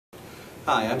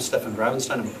Hi, I'm Stefan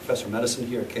Gravenstein. I'm a professor of medicine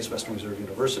here at Case Western Reserve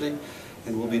University,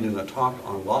 and we'll be doing a talk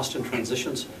on lost in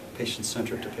transitions,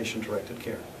 patient-centered to patient-directed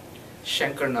care.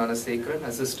 Shankar Gnanasekaran,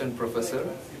 assistant professor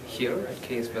here at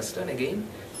Case Western again,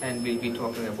 and we'll be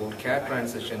talking about care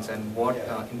transitions and what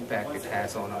impact it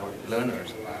has on our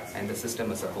learners and the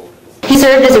system as a whole. He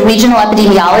served as a regional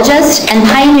epidemiologist and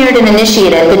pioneered and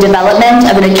initiated the development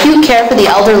of an acute care for the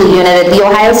elderly unit at The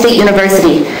Ohio State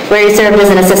University, where he served as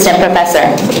an assistant professor,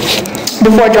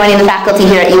 before joining the faculty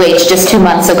here at UH just 2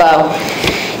 months ago.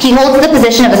 He holds the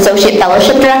position of Associate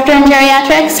Fellowship Director in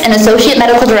Geriatrics and Associate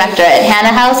Medical Director at Hannah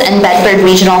House and Bedford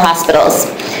Regional Hospitals.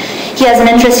 He has an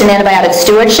interest in antibiotic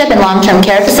stewardship in long-term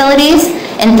care facilities,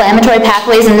 inflammatory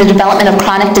pathways in the development of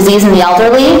chronic disease in the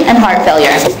elderly, and heart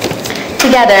failure.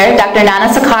 Together, Dr.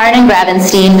 Gnanasekaran and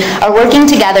Gravenstein are working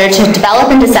together to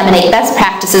develop and disseminate best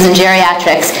practices in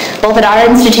geriatrics, both at our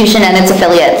institution and its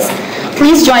affiliates.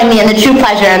 Please join me in the true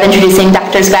pleasure of introducing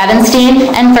Drs.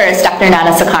 Gravenstein and first Dr.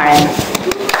 Gnanasekaran.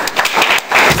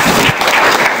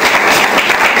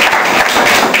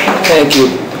 Thank you.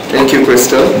 Thank you,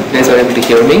 Crystal. Thanks for able to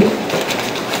hear me.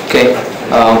 Okay.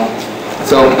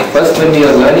 So first, when we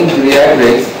are learning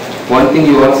geriatrics, one thing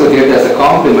you also get as a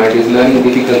compliment is learning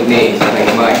difficult names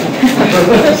like mine.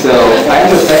 So I'm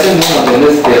the second name on the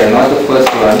list there, not the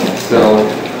first one. So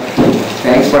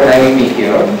thanks for having me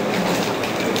here.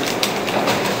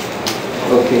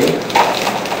 Okay.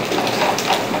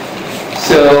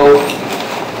 So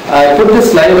I put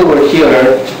this slide over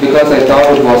here because I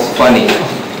thought it was funny.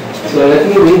 So let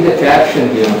me read the caption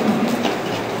here.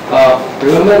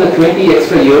 Remember the 20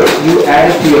 extra years you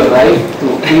added to your life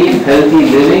through clean, healthy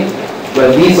living?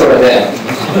 Well, these are them.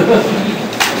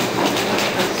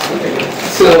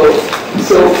 So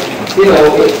you know,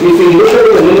 if you look at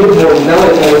it a little bit more now,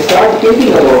 and I start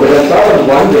thinking about it, I started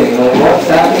wondering, you know, what's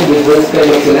happening with this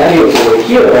kind of scenario over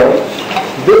here.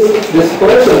 This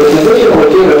person, the physician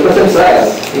over here represents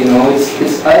us. You know,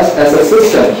 it's us as a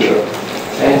system here.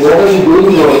 And what are we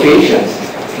doing to our patients?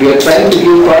 We are trying to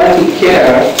give quality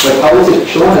care, but how is it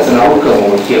shown as an outcome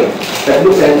over here? That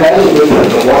looks entirely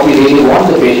different from what we really want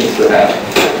the patients to have.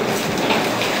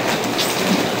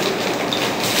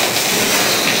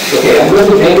 Okay, I'm going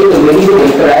to make it a little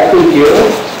bit interactive here.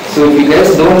 So if you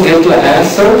guys don't get to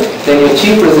answer, then your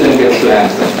chief president gets to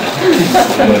answer.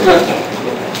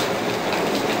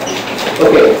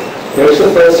 Okay, here's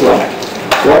the first one.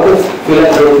 What is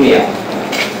philanthropia?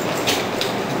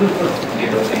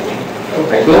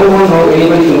 I don't want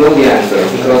anybody to know the answer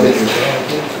because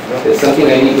it's something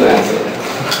I need to answer.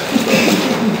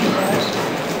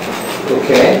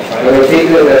 Okay, but I take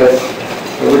it as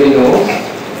everybody knows.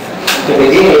 But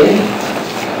again,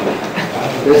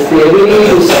 there's the ability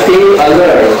to stay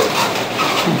alert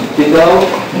without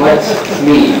much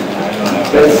sleep.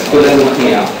 That's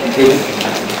philanthropia.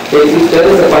 If there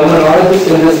is a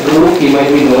pulmonologist in this group, he might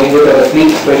be knowing it, or a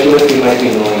sleep specialist, he might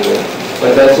be knowing it.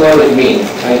 But that's what it means.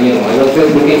 I was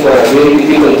just looking for a very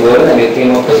difficult word and it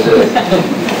came up with this.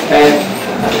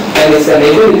 And it's an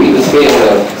ability to stay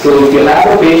alert. So if you have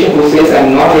a patient who says,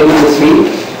 I'm not able to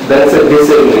sleep, that's a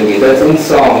disability, that's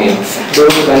insomnia.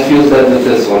 Don't confuse that with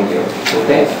this one here.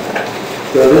 Okay?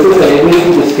 So this is an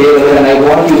ability to stay alert, and I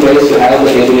want you guys to have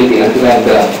the ability until I'm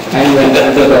done. And when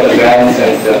Dr.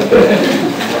 Gravenstein is done.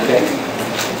 Okay?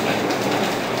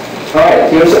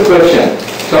 Alright, here's a question.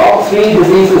 Top 3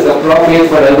 diseases appropriate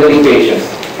for elderly patients.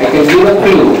 I can give a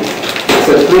clue. It's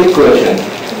a trick question.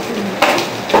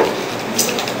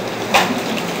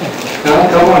 Now,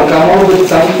 come on, come out with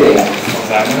something.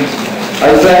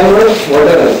 Alzheimer's? What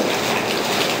else?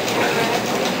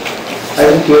 I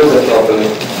didn't hear that properly.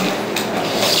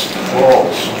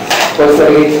 Falls. What's the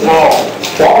reason?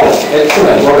 Falls.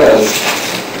 Excellent. What else?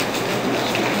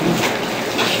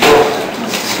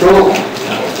 Stroke.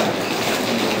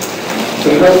 So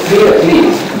you got 3 at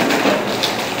least.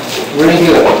 Very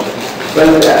good.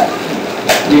 Well,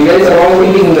 you guys are all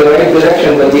thinking in the right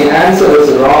direction, but the answer is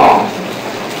wrong.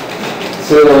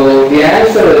 So the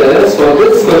answer is, for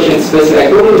this question specifically, I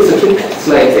told you it's a trick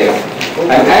slide here.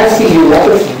 I'm asking you what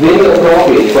is very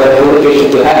appropriate for an older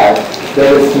patient to have.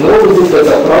 There is no disease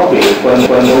that's appropriate for an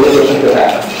older patient to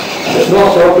have. There's no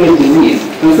appropriate disease.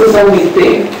 This is how we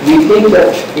think. We think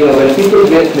that, you know, when people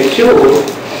get mature,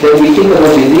 then we think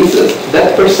about diseases.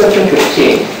 That perception could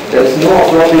change. There is no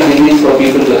appropriate disease for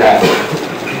people to have.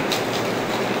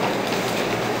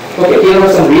 Okay, here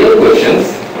are some real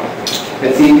questions.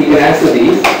 Let's see if we can answer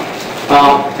these.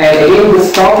 And again,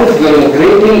 this talk is going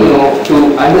greatly, you know,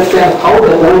 to understand how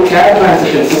the whole care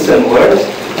transition system works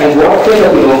and what kind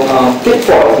of,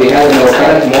 pitfalls we have in our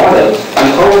current model and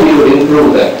how we would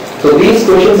improve them. So these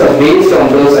questions are based on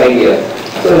those ideas.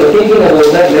 So thinking about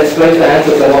that, let's try to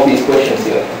answer some of these questions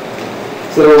here.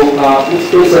 So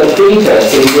it's a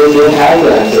pre-test, so you don't have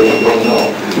the answer, you don't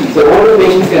know. So older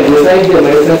patients can recite their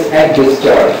medicines at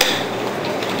discharge.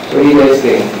 What do you guys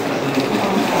think?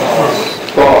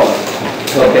 Pause.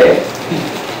 Okay.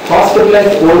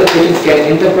 Hospitalized older patients can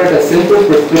interpret a simple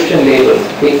prescription label.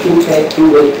 Take two at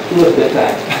the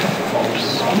time.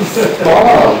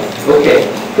 Pause. Okay.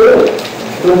 Good.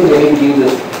 Don't need to do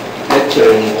this lecture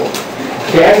anymore.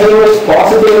 Caregivers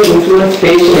possibly influence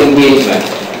patient engagement.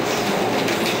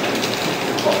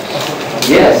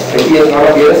 Yes, I see a lot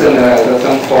of yes and there's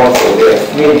some pause over there.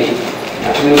 Maybe.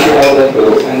 We'll see how that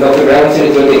goes. And Dr.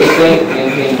 Gravenstein is going to explain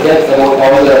in depth about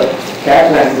all the care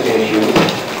transition issues.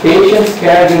 Patients,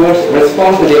 caregivers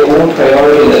respond to their own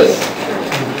priority list.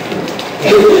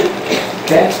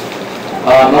 Okay?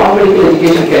 Non-medical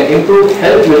education can improve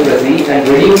health literacy and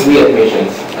reduce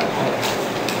readmissions.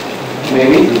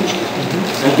 Maybe.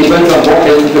 It depends on what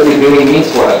health literacy really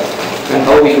means for us and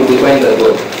how we could define that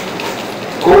word.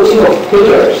 Coaching of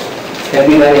pillars can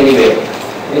be done anywhere.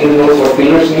 Anyone knows what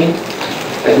pillars mean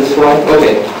at this point?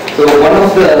 Okay. So one of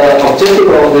the objective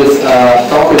of this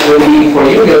talk is really for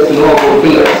you guys to know about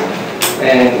pillars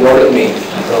and what it means.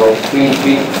 So we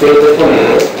say that for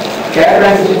later. Care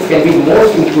transitions can be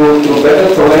most improved through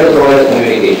better provider-provider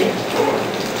communication.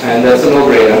 And that's a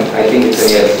no-brainer. I think it's a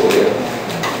yes over here.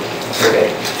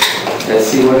 Okay. Let's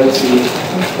see what else we...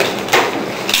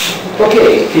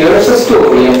 Okay, here's a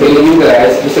story I'm telling you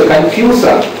guys. Mr.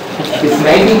 Confusa is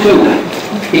 92.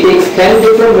 He takes 10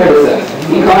 different medicines.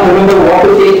 He can't remember what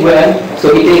to take when,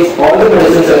 so he takes all the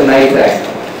medicines at night time.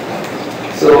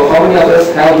 So how many of us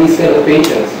have these kind of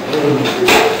patients?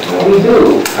 We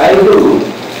do. I do.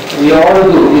 We all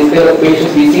do. These kind of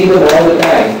patients, we see them all the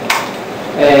time.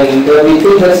 And we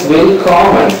think that's very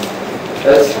common.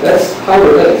 That's how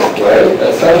it is, right?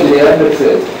 That's how geriatrics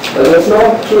is. But that's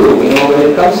not true. You know,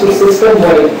 when it comes to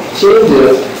system-wide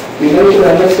changes, we need to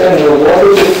understand, what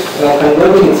is it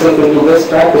converting itself into best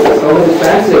practices? How does it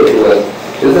translate to us?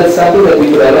 Is that something that we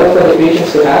could allow for the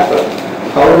patients to happen?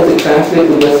 How does it translate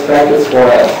to best practice for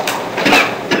us?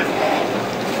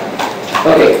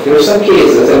 Okay, there are some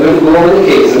cases. I'm going to go over the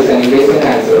cases and you guys can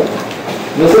answer.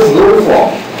 Mrs.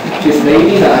 Goldform. She's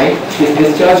 89, she's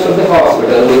discharged from the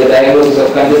hospital with a diagnosis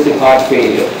of congestive heart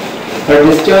failure. Her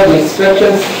discharge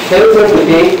instructions tells her to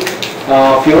take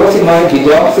furosemide,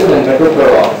 digoxin and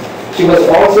metoprolol. She was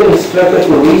also instructed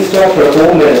to restart her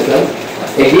home medicines,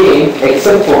 again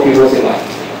except for furosemide.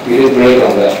 We did great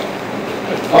on that.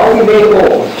 On the way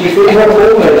home, she filled her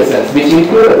home medicines which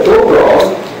included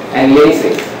toprol and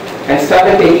Lasix and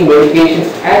started taking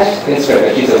medications as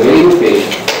instructed. She's a very good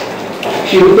patient.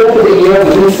 She returned to the ER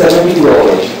within 72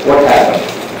 hours. What happened?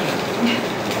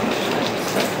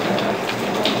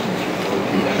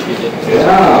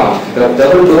 Yeah, the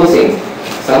double dosing.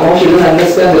 Somehow she didn't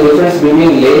understand the difference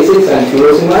between Lasix and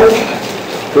furosemide,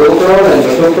 toprol and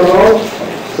metoprolol.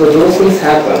 So those things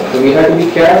happen. So we have to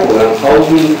be careful on how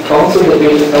we counsel the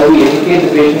patients, how we educate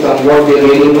the patients on what they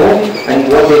really know and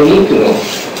what they need to know.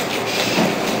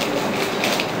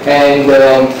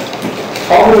 And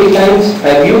how many times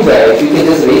have you guys, you can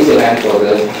just raise your hand for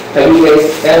this, have you guys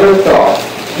ever thought,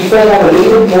 if I have a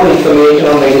little bit more information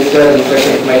on my discharge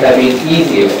instruction, it might have been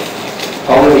easier?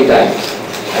 How many times?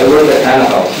 I work at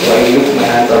Hannah House, so I use my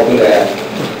hands up in the air.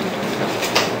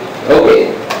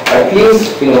 Okay, at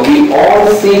least, we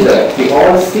all see that. We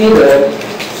all see that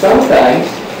sometimes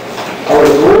our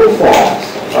goal forms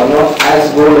are not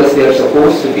as goal as they are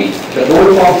supposed to be. The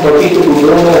goal form, for people who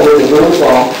don't know about the goal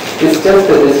form, is just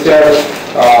the discharge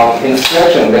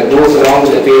instruction that goes along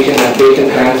with the patient and patient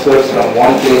transfers from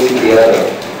one place to the other.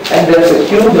 And there's a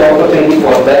huge opportunity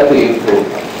for that to improve.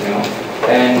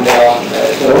 And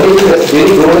the only thing that's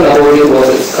really golden about it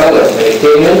was its color. When it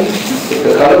came in, if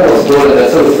the color was golden,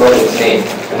 that's how it got its name.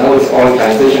 And now it's all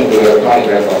transitioned to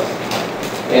electronic records.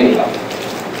 Anyhow.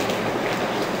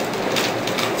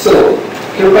 So,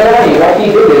 Kirpanani, what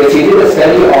he did is he did a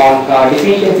study on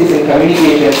deficiencies in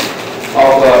communication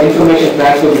of information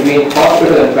transfer between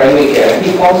hospital and primary care. And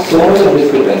he found so much of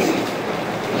discrepancy.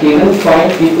 He didn't find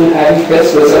people having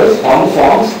test results on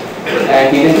forms,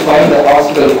 and he didn't find the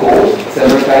hospital code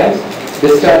several times.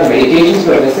 Discharge medications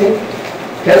were missing.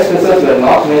 Test results were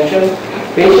not mentioned.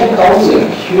 Patient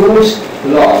counseling, huge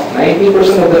loss.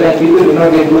 90% of the time people do not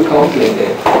get good counseling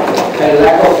there. And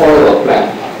lack of follow-up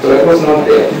plan. So that was not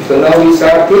there. So now we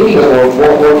start thinking about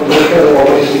what kind of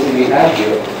opportunities we have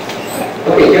here.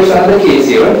 Okay, here's another case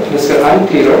here. Mr.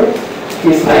 Untier,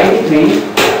 he's 93,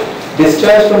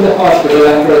 discharged from the hospital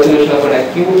after resolution of an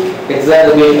acute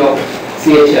exacerbation of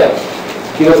CHF.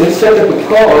 He was instructed to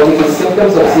call because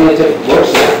symptoms of CHF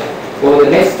worsened. Over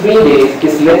the next 3 days,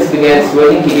 his legs began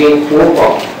swelling. He gained 4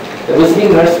 pounds. The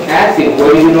visiting nurse asked him,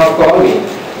 "Why did you not call me?"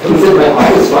 He said, "My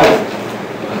heart is fine."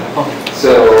 So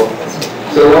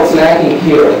what's lacking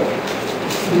here?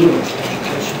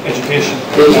 Education.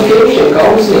 Education,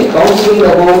 counseling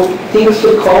about things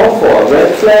to call for,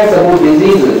 red flags about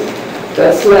diseases.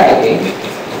 That's lacking.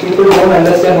 People don't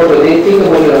understand what they think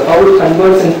about how it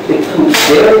converts into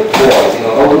their voice,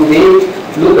 how do they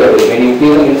look at it when you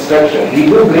give them instruction. We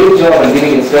do a great job in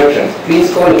giving instructions. Please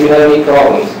call if you have any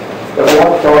problems. But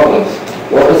what problems?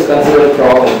 What is considered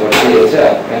problems for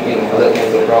CHF and other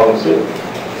kinds of problems too?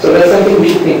 So that's something we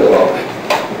should think about.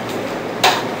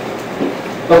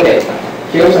 Okay,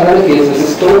 here's another case.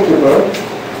 Mrs. Storekeeper.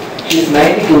 She's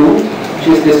 92.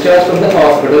 She's discharged from the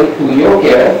hospital to your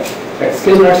care at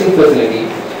skilled nursing facility.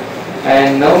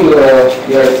 And now you're at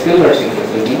skilled nursing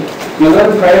facility. You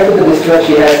learned prior to the discharge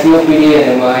she had COPD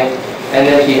and MI, and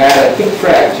then she had a hip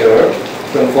fracture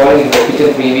from falling in the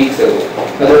kitchen 3 weeks ago.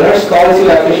 Now the nurse calls you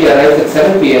after she arrives at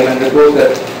 7 p.m. and reports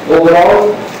that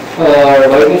overall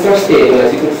vitals are stable,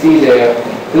 as you can see there.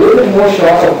 A little bit more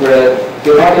short of breath.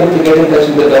 You're not able to get in touch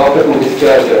with the doctor who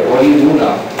discharged her. What do you do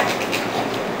now?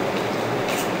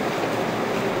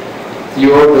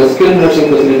 You're the skilled nursing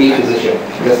facility physician,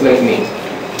 just like me.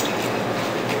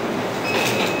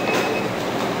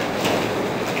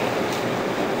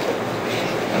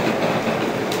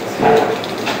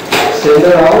 Send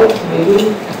her out, maybe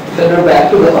send her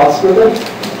back to the hospital.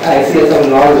 I see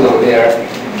some noise over there.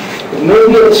 It may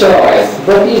be a choice,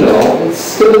 but it's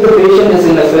still the patient is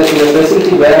in a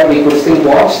facility where we could still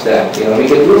watch them. We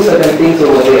can do certain things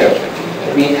over there.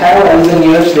 We have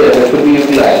engineers there that could be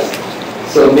utilized.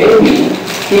 So maybe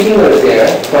keeping her there,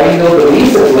 finding out the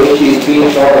reasons why she is feeling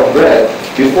short of breath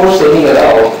before sending her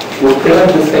out would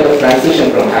prevent this kind of transition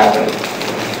from happening.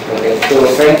 Okay, so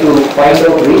trying to find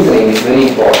out reasoning is very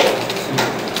important.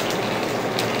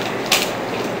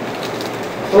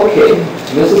 Okay,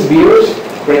 Mrs. Beers,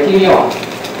 Breaking-On,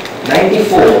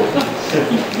 94,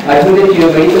 admitted to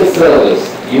your medical service.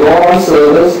 You are on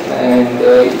service and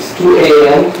it's 2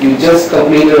 a.m. You just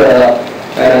completed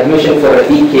an admission for a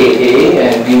EKA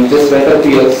and you just went up to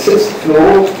your 6th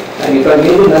floor and you thought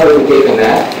maybe now to take a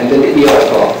nap, and then the ER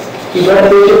calls. You got a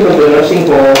patient from the nursing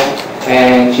home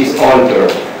and she's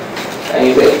altered. And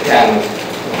you said, "Damn,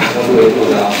 what do I do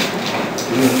now?"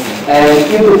 And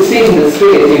you could see in this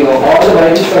case, all the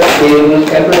vitals are stable,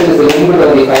 temperature is a little bit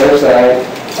on the higher side,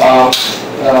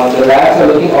 the labs are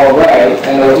looking alright,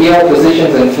 and our ER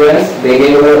physicians and friends, they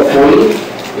gave her a Foley,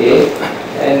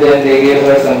 and then they gave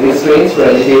her some restraints for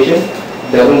agitation,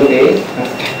 double A.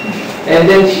 And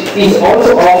then he's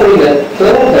also offering a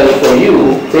third help for you,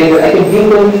 saying that I can give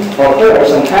them or her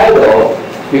some Haldol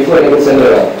before I can send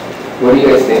her out. What do you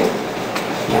guys think?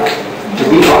 To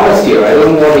be honest here, I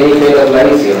don't want any kind of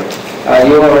lies here.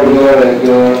 You're one of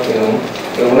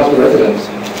the residents.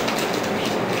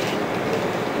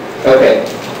 Okay.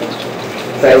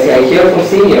 So I hear from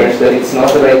seniors that it's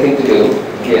not the right thing to do.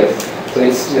 Yes. So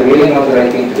it's really not the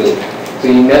right thing to do. So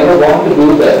you never want to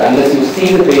do that unless you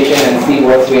see the patient and see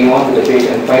what's going on with the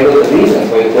patient and find out the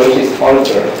reasons why she's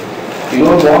altered. You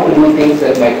don't want to do things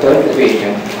that might hurt the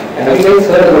patient. And have you guys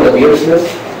heard about a Beers list?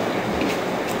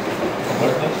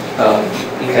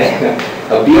 Okay.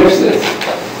 A Beers list.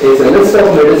 It's a list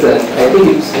of medicines. I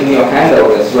think it's in your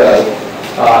handout as well.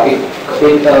 It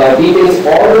details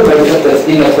all the medicines that's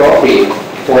inappropriate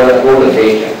for an older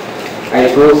patient. And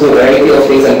it goes through a variety of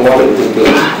things and what it could do.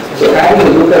 So having a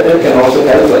look at it can also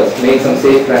help us make some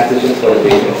safe transitions for the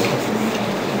patients.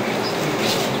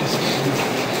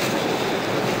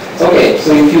 Okay,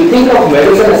 so if you think of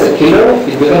medicine as a killer,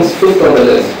 it becomes fifth on the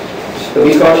list. So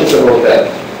be cautious about that.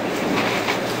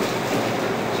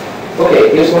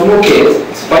 Okay, here's one more case.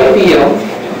 It's 5 p.m.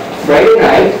 Friday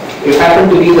night. You happen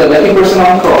to be the lucky person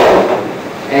on call.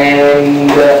 And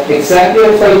exactly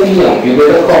at 5 p.m. you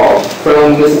get a call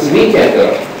from Mrs.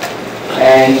 Weekender.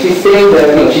 And she's saying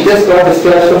that she just got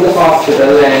discharged from the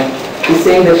hospital and she's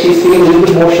saying that she's feeling a little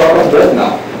bit more short of breath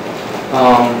now.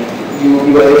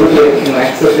 You were able to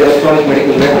access the electronic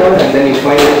medical record and then you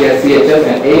find that she has CHF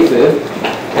and AFib.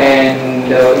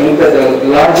 And you look at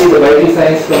largely the vital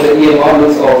signs from the EMR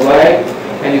looks alright.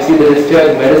 And you see the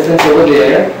discharge medicines over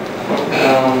there.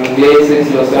 Lasix,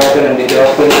 losartan and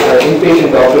digoxin,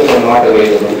 inpatient doctors are not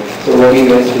available. So what do you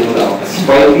guys do now? It's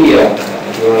 5 p.m.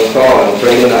 You're on call on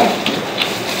Friday night.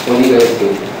 What do you guys do?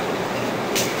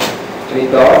 Any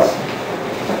thoughts?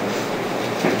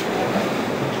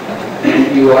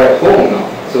 You are at home now,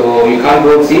 so you can't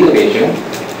go and see the patient.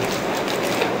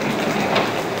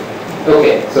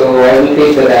 Okay, so I will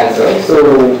take that answer.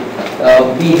 So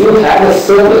we do have a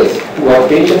service to our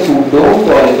patients who don't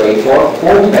qualify for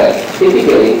home health.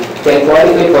 Typically, can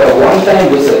qualify for a one-time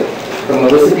visit from a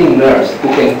visiting nurse who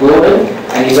can go in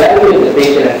and evaluate the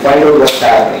patient and find out what's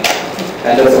happening.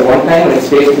 And that's a one-time and it's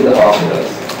paid to the hospitals.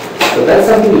 So that's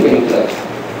something we can utilize,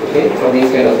 okay, for these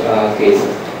kind of cases.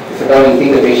 If at all you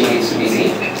think the patient needs to be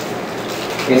seen,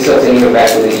 instead of sending her back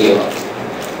to the ER.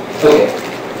 Okay.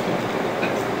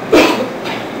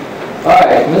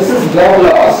 Alright, Mrs. got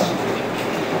lost.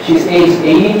 She's age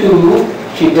 82.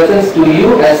 She presents to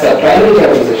you as a primary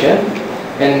care physician,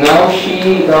 and now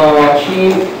she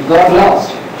got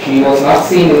lost. She was not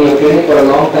seen in your clinic for a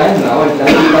long time now, and then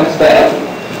she comes back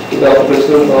to Dr.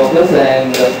 Crystal's office,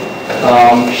 and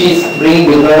she's bringing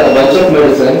with her a bunch of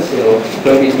medicines,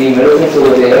 23 medicines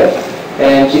over there,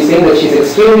 and she's saying that she's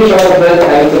extremely short of breath,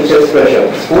 having some chest pressure.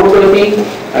 It's 4:30,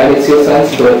 and it's your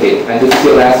son's birthday, and this is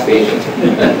your last patient.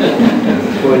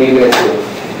 What do you guys do?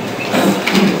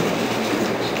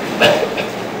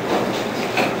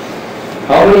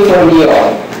 How many from ER?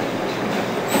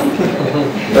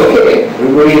 Okay,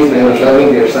 everybody is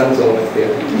loving their son so much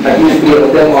there. At least 3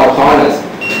 of them are honest,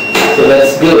 so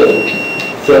that's good.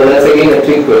 So that's again a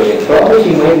trick question. Probably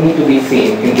she might need to be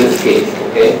seen in this case.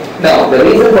 Okay. Now the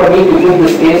reason for me to put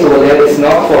this case over there is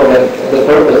not for the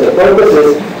purpose. The purpose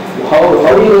is how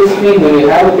do you feel when you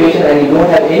have a patient and you don't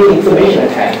have any information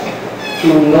at hand to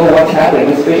know what's happening.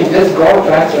 This patient just got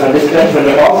discharged from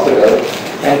the hospital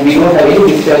and we don't have any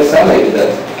discharge summary with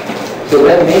us. So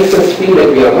that makes us feel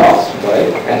like we are lost, right?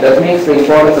 And that makes the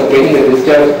importance of getting a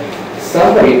discharge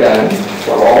summary done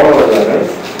for all our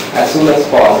learners as soon as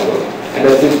possible. And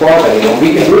that's important,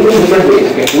 we can do it in different ways.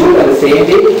 We can do it on the same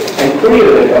day and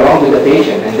courier it along with the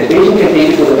patient. And the patient can take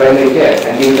it to the primary care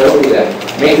and give it out to them.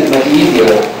 Makes it much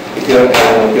easier if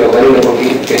you're worried about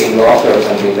getting lost or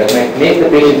something. That might make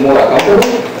the patient more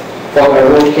accountable for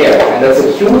her own care. And that's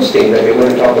a huge thing that we're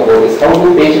going to talk about is how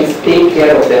do patients take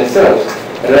care of themselves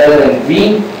rather than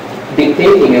we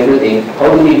dictating everything.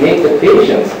 How do we make the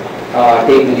patients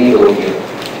take the lead over here?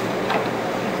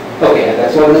 Okay, and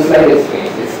that's what this slide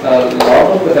explains. A lot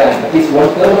of the time, at least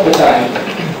 1/3 of the time,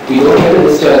 we don't get a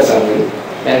discharge summary,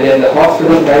 and then the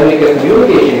hospital primary care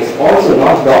communication is also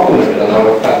not documented a lot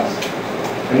of times.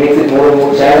 It makes it more and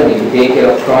more challenging to take care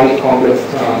of chronic complex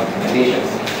conditions.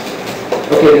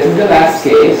 Okay, this is the last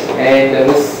case, and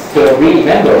Mr. Reed,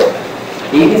 member,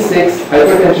 86,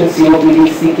 hypertension, COPD,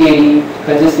 CKD,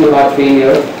 congestive heart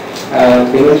failure,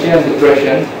 dementia and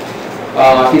depression.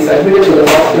 He's admitted to the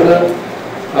hospital.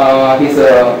 He's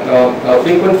a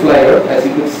frequent flyer, as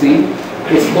you could see.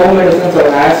 His home medicines are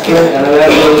aspirin,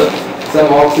 enalapril,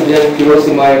 some oxygen,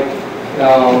 furosemide,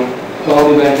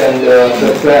 Combivent, and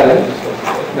sertraline.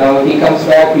 Now he comes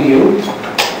back to you.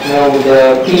 Now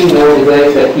the team now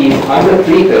decides that he is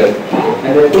undertreated,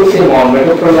 and they puts him on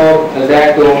metoprolol,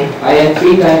 aldactone, iron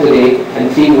 3 times a day, and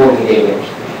 3 more inhalers.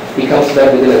 He comes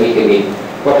back within a week again.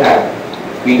 What happened?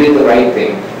 We did the right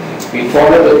thing. We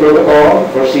followed the protocol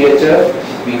for CHF.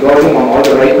 We got him on all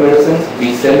the right medicines,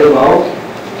 we send him out,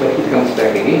 but he comes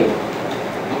back again.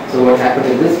 So what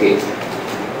happened in this case?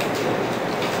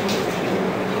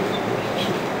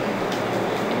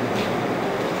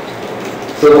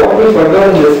 So what we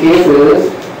forgot in this case is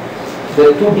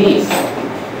the 2 Ds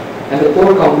and the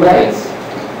poor compliance.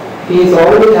 He is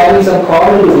already having some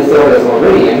cognitive disorders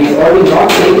already, and he is already not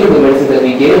taking the medicine that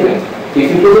we gave him. If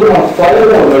you put him on 5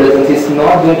 more medicines, he is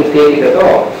not going to take it at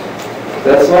all.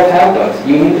 That's what happens.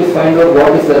 You need to find out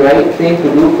what is the right thing to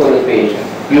do for the patient.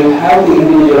 You have to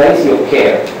individualize your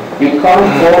care. You can't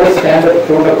follow standard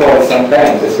protocols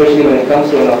sometimes, especially when it comes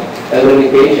to an elderly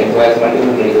patient who has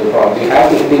multiple medical problems. You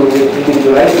have to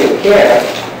individualize your care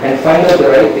and find out the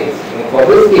right things. For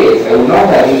this case, I would not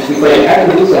have, if I had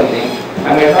to do something,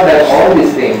 I might not have all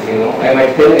these things, I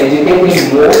might educate him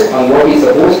more on what he's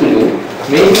supposed to do.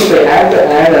 Maybe if I had to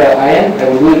add iron, I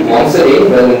would do it once a day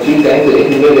rather than 3 times a day.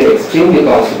 He will get extremely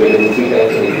constipated with 3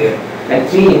 times a day. And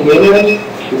 3 inhalers,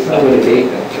 it's not going to take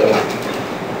them. So,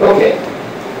 okay.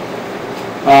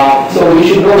 So we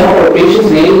should know what our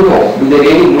patients really know. Do they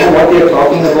really know what they are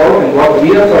talking about and what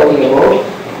we are talking about?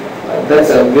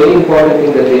 That's a very important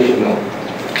thing that they should know.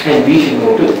 And we should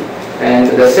know too. And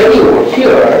the study over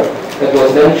here that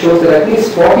was done shows that at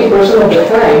least 40% of the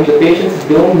time the patients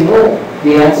don't know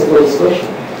the answer for this question.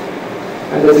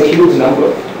 And that's a huge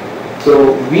number.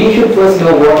 So we should first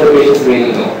know what the patients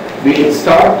really know. We should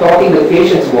start talking the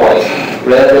patient's voice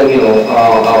rather than,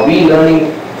 we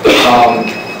learning,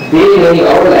 they learning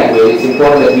our language. It's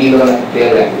important that we learn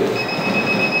their language.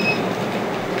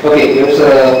 Okay, here's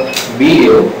a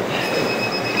video.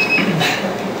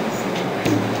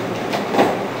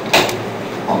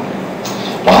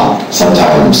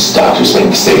 sometimes doctors make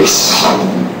mistakes,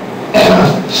 and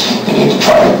you need to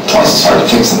try twice as hard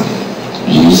to fix them.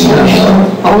 Are you using your inhaler?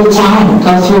 All the time.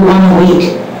 Go through one a week.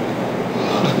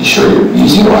 You sure you're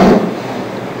using it right?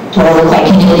 Do I look like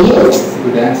an idiot?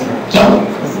 Good answer. No.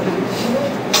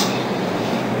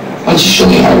 Why don't you show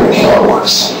me how your inhaler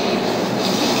works?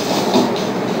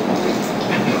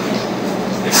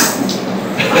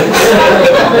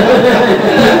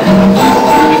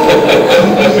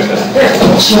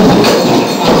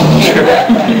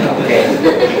 Okay.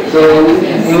 So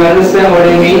you understand what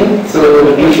I mean? So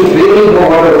you should really know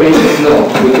what our patients know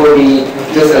before we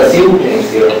just assume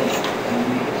things here.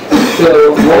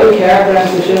 So why care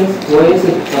transitions? Why is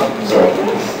it?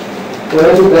 Why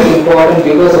is it that important?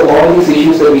 Because of all these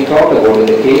issues that we talked about in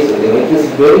the cases. It is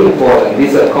very important.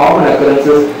 These are common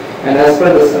occurrences, and as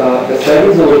per the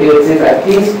studies over here, it says at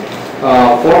least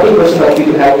 40% of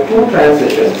people have 2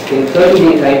 transitions in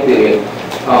 30-day time period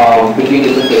between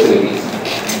different facilities.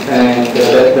 And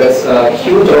that's a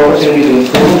huge opportunity to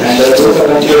improve, and those are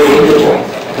considered danger points.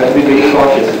 You have to be very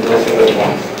cautious with those kind of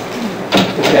points.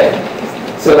 Okay.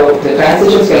 So the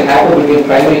transitions can happen between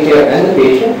primary care and the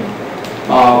patient.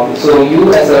 So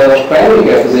you as a primary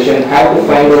care physician have to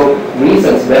find out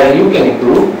reasons where you can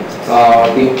improve,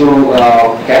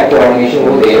 care coordination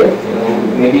over there.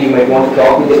 Maybe you might want to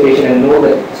talk with the patient and know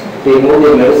that they know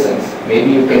their medicines.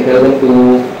 Maybe you can tell them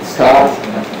to start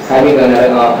having a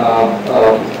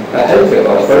health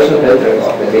record, a personal health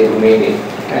record that they could maintain.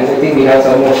 And I think we have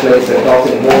some more slides that talks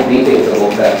in more details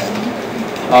about that.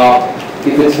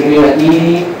 If it's between an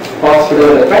ED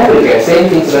hospital and a primary care, same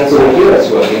things runs over here as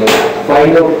well.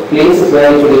 Find out places where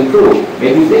you could improve.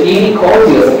 Maybe if the ED calls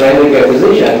you as a primary care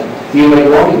physician, you might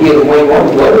want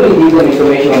to verbally give them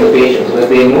information on the patient so that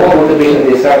they know about the patient,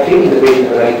 they start treating the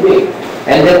patient the right way.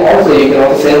 And then also you can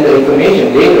also send the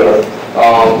information later.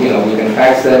 You can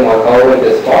fax them or however it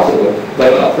is possible,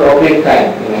 but appropriate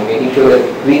time. Making sure that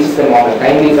it reaches them on a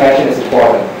timely fashion is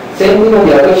important. Same thing on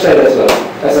the other side as well.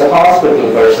 As a hospital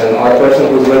person or a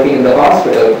person who's working in the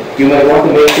hospital, you might want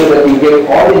to make sure that you get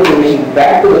all the information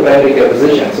back to the primary care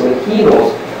physician so that he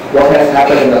knows what has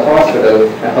happened in the hospital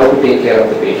and how to take care of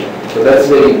the patient. So that's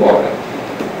very important.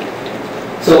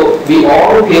 So we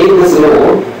all play this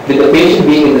role with the patient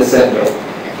being in the center.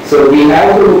 So we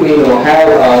have to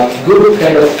have good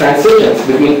kind of transitions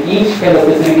between each kind of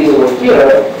facilities over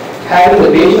here, having the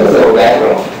patient as our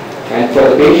background. And for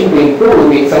the patient to improve,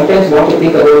 we sometimes want to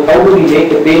think about how do we make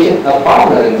the patient a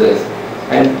partner in this.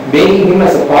 And making him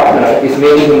as a partner is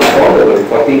making him accountable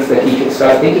for things that he should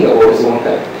start thinking about his own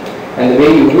health. And the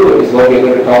way you do it is what we're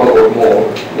going to talk about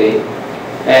more today.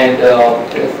 And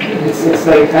it's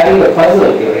like having a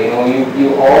puzzle here.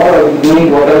 You all are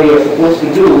doing whatever you're supposed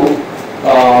to do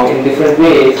in different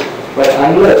ways, but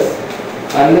unless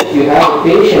you have a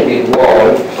patient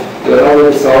involved, you're not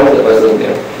going to solve the puzzle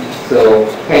there. So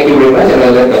thank you very much, and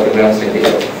I'll let Dr. Gravenstein take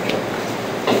over.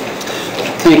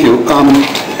 Thank you.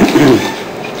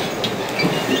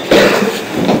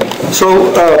 So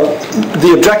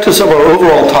the objectives of our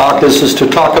overall talk is to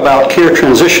talk about care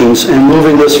transitions and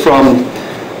moving this from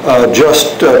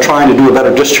just trying to do a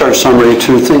better discharge summary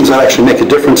to things that actually make a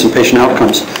difference in patient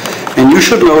outcomes. And you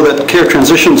should know that care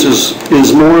transitions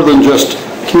is more than just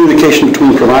communication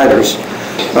between providers.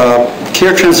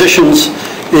 Care transitions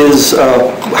is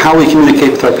how we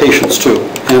communicate with our patients too.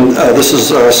 And this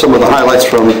is some of the highlights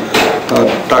from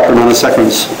Dr.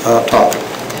 Gnanasekaran's talk.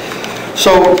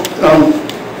 So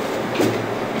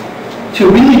to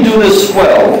really do this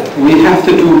well, we have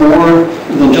to do more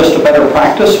than just a better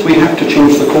practice. We have to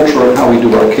change the culture of how we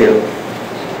do our care.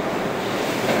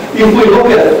 If we look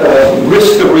at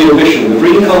risk of readmission, the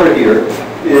green color here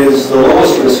is the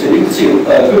lowest risk, and you can see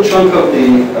a good chunk of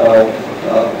the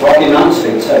Rocky Mountain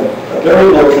states have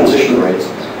very low transition rates,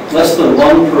 less than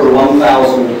 1 per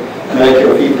 1,000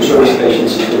 Medicare fee-for-service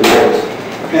patients in 30 days.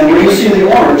 And when you see the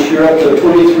orange, you're up to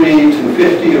 23 to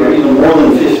 50 or even more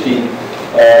than 50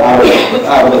 out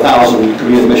of 1,000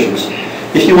 readmissions.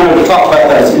 If you wanted to talk about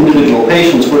that as individual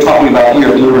patients, we're talking about here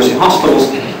at university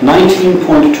hospitals,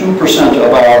 19.2%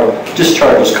 of our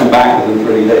discharges come back within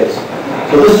 30 days.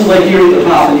 So this is like here at the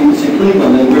top, and you can see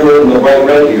Cleveland, and we're in the bright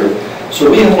red here.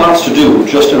 So we have lots to do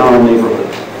just in our neighborhood.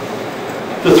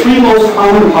 The 3 most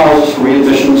common causes for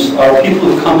readmissions are people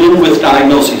who come in with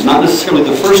diagnoses, not necessarily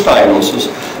the first diagnosis,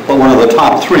 but one of the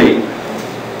top 3.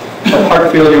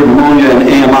 Heart failure, pneumonia, and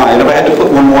AMI. And if I had to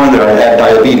put one more in there, I'd add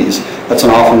diabetes. That's an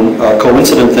often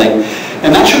coincident thing.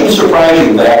 And that shouldn't surprise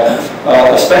you that,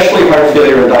 especially heart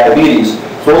failure and diabetes,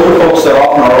 those are folks that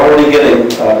often are already getting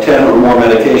 10 or more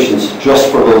medications just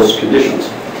for those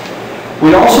conditions.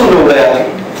 We also know that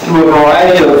through a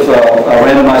variety of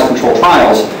randomized controlled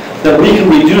trials that we can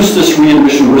reduce this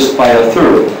readmission risk by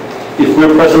 1/3. If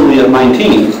we're presently at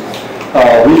 19,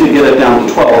 we could get it down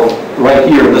to 12 right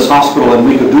here in this hospital, and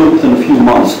we could do it within a few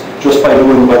months just by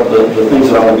doing what the things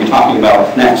that I'm going to be talking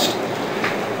about next.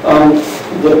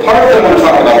 The part that I'm going to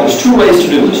talk about, there's two ways to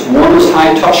do this. One is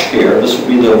high-touch care. This would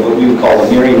be what we would call the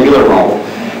Mary-Naylor model.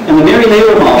 And the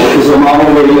Mary-Naylor model is a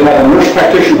model where you have a nurse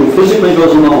practitioner who physically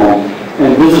goes in the home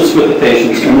and visits with the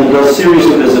patients and then does a series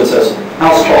of visits as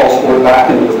house calls or back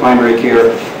into the primary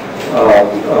care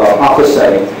office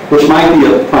setting, which might be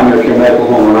a primary care medical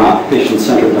home or not,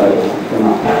 patient-centered medical home or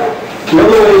not. The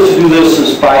other way to do this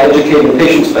is by educating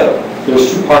patients better.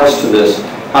 There's two parts to this: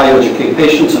 how you educate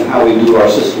patients and how we do our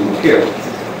system of care.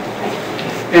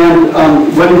 And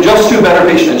when you just do better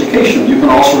patient education, you can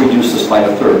also reduce this by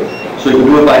 1/3. So you can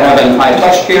do it by having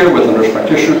high-touch care with a nurse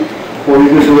practitioner, or you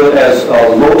can do it as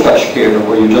low-touch care,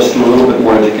 where you just do a little bit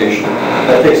more education.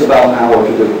 That takes about an hour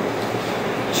to do.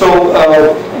 So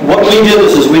what we did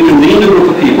is we convened a group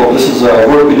of people. This is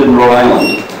work we did in Rhode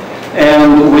Island.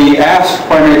 And we asked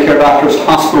primary care doctors,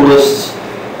 hospitalists,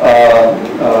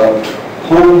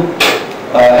 home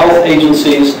health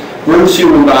agencies, emergency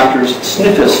room doctors,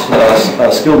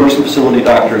 SNFists, skilled nursing facility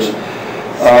doctors,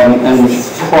 and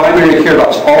primary care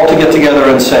docs, all to get together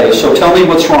and say, so tell me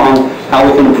what's wrong, how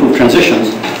we can improve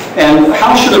transitions, and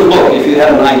how should it look if you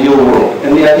had an ideal world.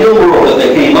 And the ideal world that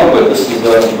they came up with, this is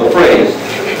the phrase,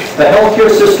 the healthcare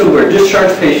system where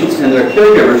discharged patients and their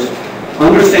caregivers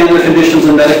understand their conditions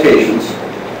and medications,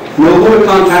 know who to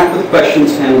contact with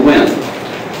questions and when,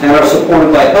 and are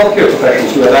supported by healthcare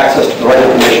professionals who have access to the right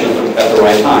information at the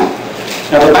right time.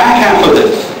 Now the back half of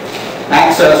this,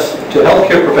 access to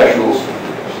healthcare professionals,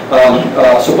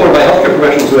 supported by healthcare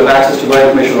professionals who have access to the right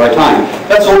information at the right time,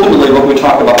 that's ultimately what we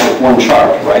talk about with one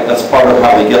chart, right? That's part of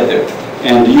how we get there.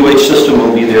 And the UH system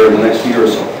will be there in the next year or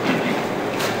so.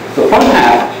 The front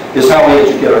half is how we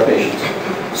educate our patients.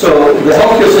 So the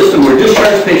healthcare system where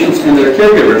discharged patients and their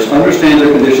caregivers understand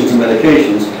their conditions and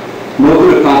medications, know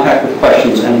who to contact with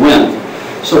questions and when.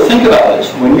 So think about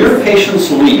this. When your patients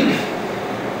leave,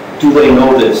 do they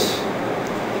know this?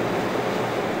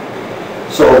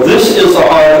 So this is the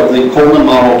heart of the Coleman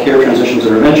model care transitions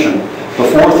intervention. The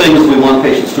four things we want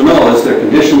patients to know is their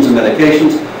conditions and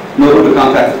medications, know who to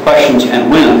contact with questions and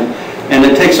when, and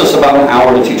it takes us about an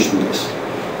hour to teach them this.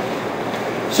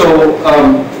 So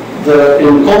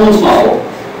in Coleman's model,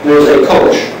 there's a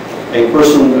coach, a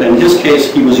person, in his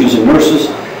case, he was using nurses.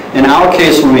 In our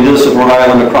case, when we did this at Rhode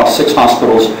Island across 6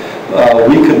 hospitals,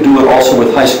 we could do it also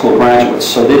with high school graduates.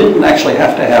 So they didn't actually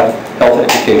have to have health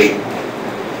education.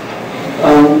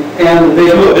 And they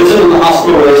do a visit in the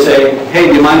hospital where they say, hey,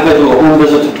 do you mind if I do a home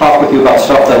visit to talk with you about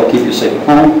stuff that will keep you safe at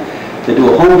home? They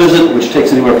do a home visit, which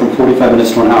takes anywhere from 45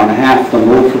 minutes to an hour and a half. The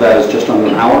mode for that is just under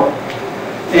an hour.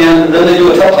 And then they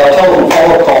do a telephone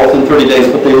follow-up call within 30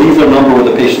 days, but they leave their number where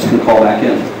the patients can call back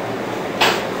in.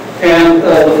 And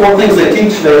the 4 things they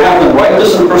teach, they have them write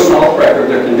this in a personal health record: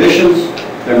 their conditions,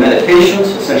 their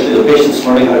medications, essentially the patient's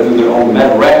learning how to do their own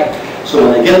med rec. So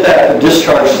when they get that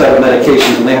discharged set of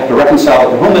medications and they have to reconcile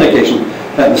with their home medication,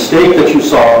 that mistake that you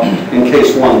saw in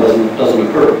case 1 doesn't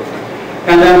occur.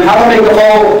 And then how to make a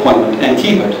follow-up appointment and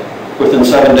keep it within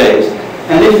 7 days.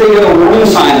 And if they get a warning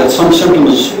sign that some symptom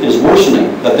is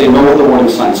worsening, that they know what the warning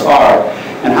signs are,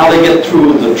 and how they get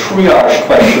through the triage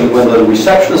question when the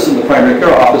receptionist in the primary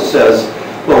care office says,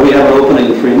 well, we have an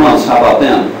opening in 3 months, how about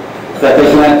then? That they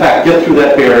can in fact get through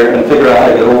that barrier and figure out how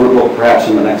to get overbooked perhaps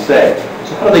in the next day.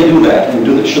 So how do they do that, and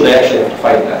should they actually have to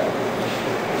fight that?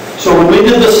 So when we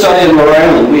did this study in Rhode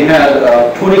Island, we had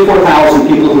 24,000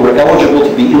 people who were eligible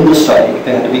to be in the study.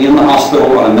 They had to be in the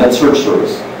hospital on a med-surg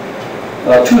service.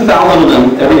 2,000 of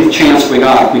them, every chance we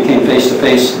got, we came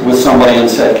face-to-face with somebody and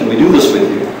said, can we do this with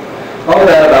you? Of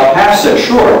that, about half said,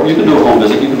 sure, you can do a home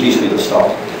visit, you can teach me this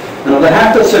stuff. And of the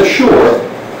half that said, sure,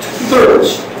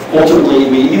 2/3, ultimately,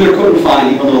 we either couldn't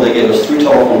find, even though they gave us 3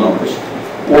 telephone numbers,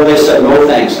 or they said, no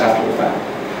thanks, after the fact.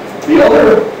 The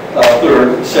other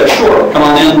third said, sure, come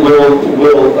on in,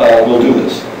 we'll do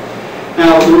this.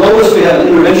 Now, you'll notice we had an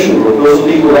intervention group. Those are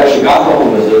the people who actually got the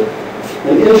home visit.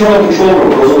 An internal control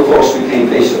group, those are the folks we came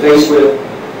face-to-face with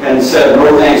and said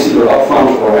no thanks either up front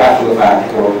or after the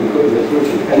fact, or we couldn't get through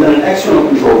to. And then an external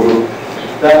control group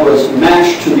that was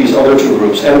matched to these other 2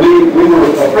 groups. And we were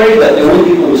afraid that the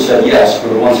only people who said yes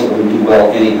were the ones that would do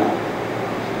well anyhow,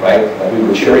 right? That we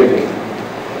were cherry-picking.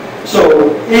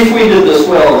 So if we did this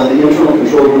well, then the internal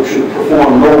control group should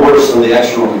perform no worse than the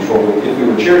external control group. If we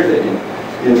were cherry-picking,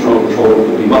 the internal control group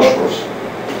would be much worse.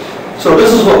 So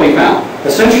this is what we found.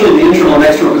 Essentially, the internal and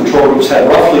external control groups had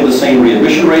roughly the same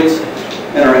readmission rates.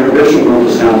 and our intervention group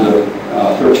was down to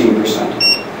 13%.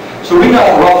 So we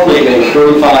got roughly a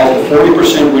 35 to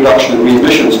 40% reduction in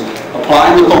readmissions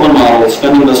applying the Coleman model,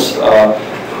 spending this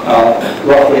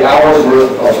roughly hours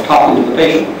worth of talking to the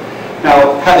patient.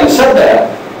 Now, having said that,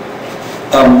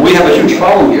 we have a huge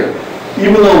problem here.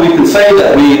 Even though we can say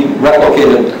that we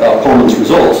replicated Coleman's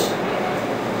results,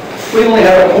 we only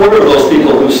had a quarter of those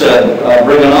people who said,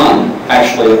 bring it on,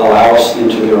 actually allow us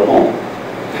into their home.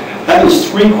 That means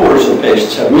 3/4 of the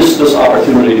patients have missed this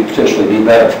opportunity to potentially be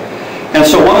better. And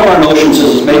so one of our notions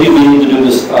is maybe we need to do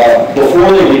this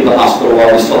before they leave the hospital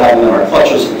while we still have them in our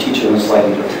clutches and teach them in a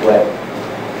slightly different way.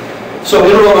 So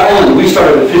in Rhode Island, we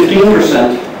started at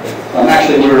 15%.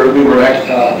 Actually, we were at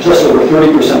just over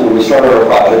 30% when we started our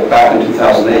project back in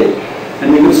 2008.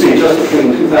 And you can see just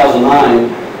between 2009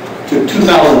 to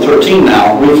 2013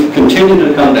 now, we've continued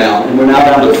to come down, and we're now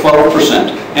down to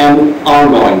 12% and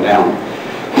ongoing down.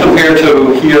 Compared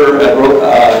to here at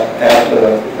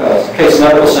Case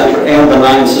Medical Center and the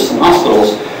 9 system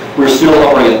hospitals, we're still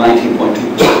hovering at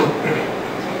 19.2%.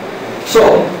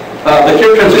 So, the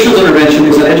Care Transitions Intervention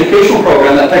is an educational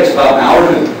program that takes about an hour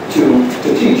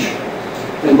to teach.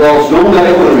 It involves no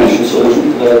medical intervention, so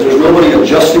there's nobody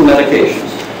adjusting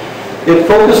medications. It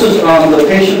focuses on the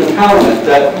patient empowerment,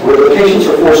 where the patients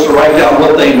are forced to write down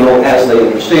what they know as they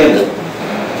understand it.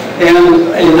 And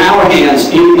in our hands,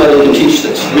 anybody can teach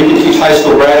this. We can teach high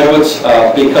school graduates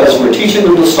because we're teaching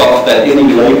them the stuff that any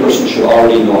layperson should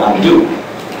already know how to do.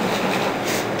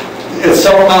 Its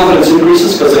self-confidence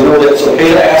increases because they know that it's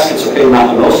okay to ask, it's okay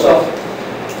not to know stuff.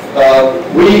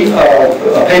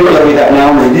 A paper that we have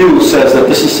now in review says that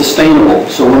this is sustainable.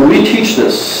 So when we teach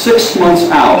this 6 months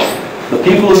out, the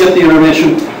people who get the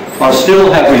intervention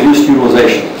still have reduced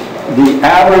utilization. The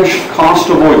average cost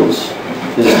avoidance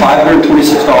is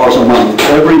 $526 a month,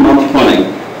 every month running,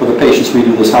 for the patients we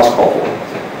do this house call for.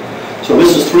 So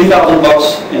this is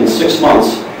 $3,000 in 6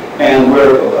 months, and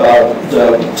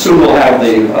soon we'll have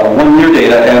the 1-year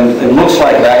data, and it looks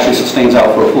like it actually sustains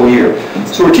out for a full year.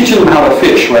 So we're teaching them how to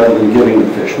fish rather than giving them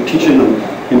fish. We're teaching them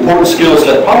important skills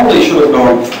that probably should have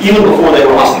known even before they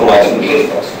were hospitalized in the first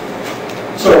place.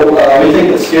 So we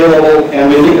think it's scalable, and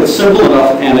we think it's simple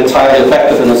enough, and it's highly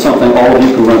effective, and it's something all of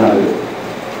you can learn how to do.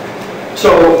 So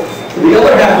the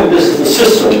other half of this is the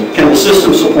system. Can the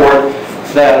system support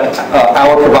that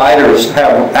our providers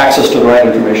have access to the right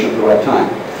information at the right time?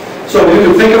 So you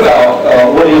can think about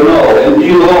what do you know, and do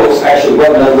you know it's actually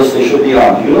what med list they should be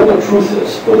on? Do you know what truth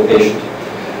is for the patient?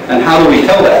 And how do we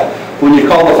tell that? When you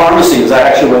call the pharmacy, is that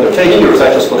actually what they're taking, or is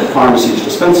that just what the pharmacy is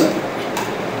dispensing?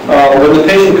 When the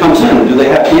patient comes in, do they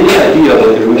have any idea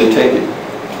what they're really taking?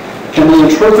 Can they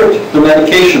interpret the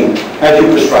medication as you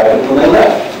prescribed it when they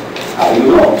left? How do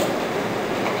you know?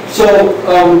 So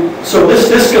this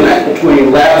disconnect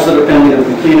between labs that are pending and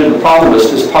completed and the problem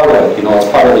list is part of it.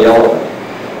 It's part of the elephant.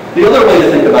 The other way to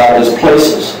think about it is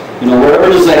places. Wherever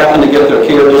it is they happen to get their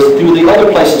care, do the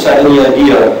other places have any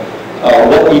idea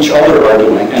what each other are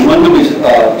doing? And when do we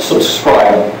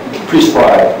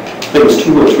prescribe things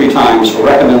 2 or 3 times or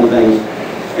recommend things?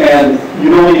 And you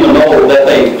don't even know that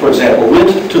they, for example,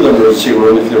 went to the emergency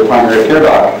room if they're a primary care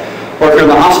doc. Or if you're in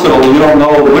the hospital, you don't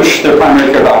know which their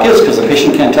primary care doc is because the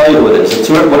patient can't tell you who it is. It's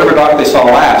whatever doc they saw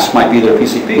last might be their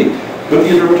PCP. Could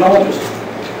be a dermatologist.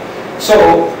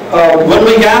 So when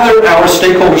we gathered our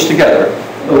stakeholders together,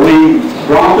 we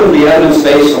brought them the evidence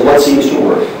base of what seems to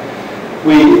work.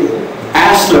 We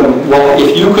asked them, well,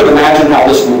 if you could imagine how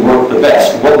this would work the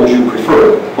best, what would you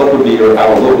prefer? What would be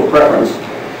our local preference?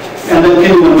 And then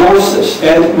can you endorse this?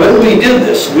 And when we did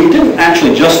this, we didn't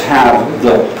actually just have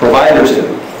the providers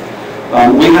in.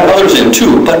 We had others in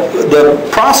too, but the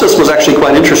process was actually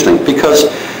quite interesting because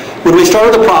when we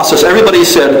started the process, everybody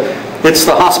said it's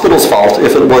the hospital's fault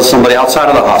if it was somebody outside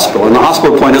of the hospital. And the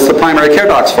hospital point is the primary care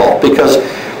doc's fault because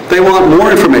they want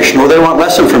more information or they want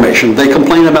less information. They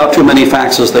complain about too many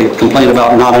faxes. They complain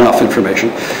about not enough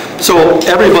information. So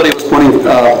everybody was pointing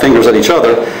fingers at each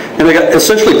other, and they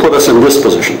essentially put us in this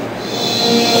position.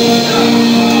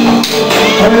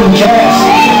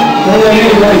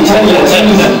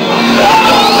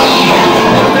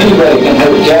 Anybody can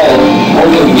have a job. We're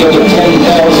going to give them 10,000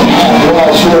 we're all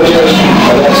short here.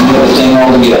 But that's another thing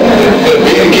altogether.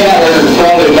 Being a cat is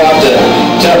probably about the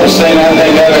toughest thing I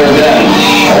think I've ever done.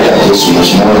 I got this one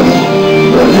this morning,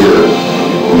 right here.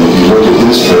 And if you look at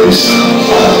his face,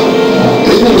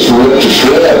 they just ripped to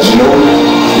shreds,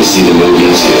 You see the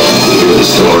movies, you hear the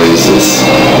stories, it's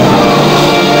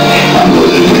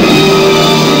unbelievable.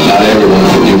 Not everyone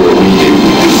can do what we do.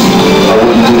 I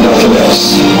wouldn't do nothing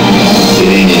else.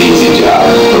 It ain't an easy job,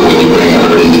 but when you bring a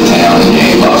herd into town and you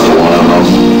ain't lost one of them,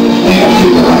 man, I'm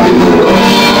feeling like a hero.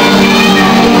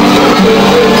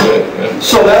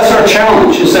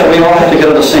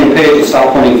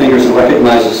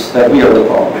 is that we are the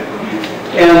problem.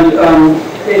 And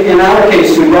in our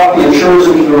case, we brought the insurers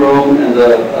into the room and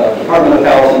the Department of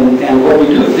Health, and what we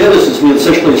did is we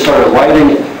essentially started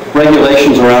writing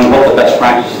regulations around what the best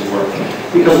practices were.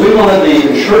 Because we wanted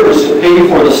the insurers to pay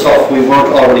for the stuff we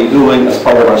weren't already doing as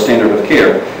part of our standard of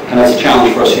care, and that's a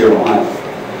challenge for us here in Ohio.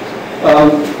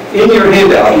 In your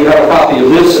handout, you have a copy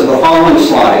of this and the following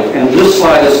slide, and this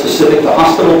slide is specific to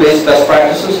hospital-based best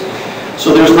practices.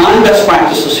 So there's 9 best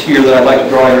practices here that I'd like to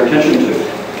draw your attention to.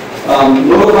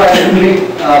 Notify the community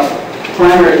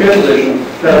primary care physician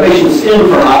that a patient's in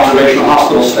for an observational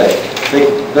hospital stay.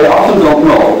 They often don't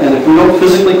know, and if we don't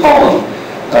physically call them,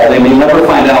 they may never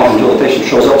find out until the patient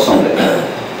shows up someday.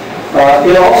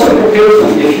 It also prepares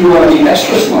them if you want to be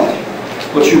extra smart.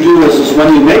 What you do is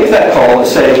when you make that call and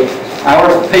say, our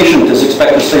patient is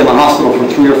expected to stay in the hospital for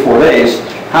 3 or 4 days,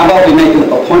 how about we make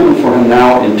an appointment for him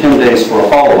now in 10 days for a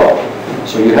follow-up?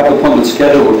 So you have the appointment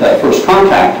scheduled with that first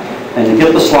contact, and you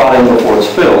get the slot in before it's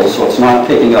filled, so it's not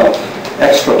taking up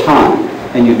extra time.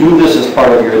 And you do this as part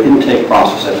of your intake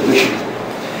process at admission.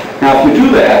 Now, if you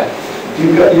do that,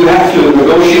 you have to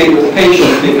negotiate with the patient,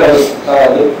 because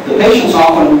the patients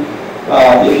often,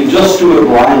 if you just do it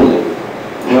blindly,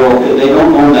 they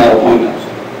don't own that appointment.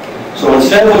 So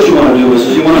instead what you want to do is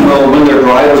you want to know when their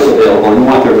driver is available, and you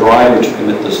want their driver to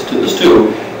commit to this too,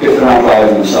 if they're not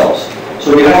driving themselves.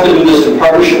 So you have to do this in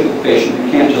partnership with the patient. You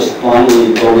can't just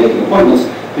blindly go making appointments,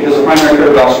 because the primary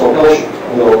care docs will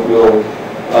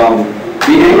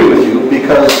be angry with you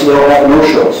because they'll have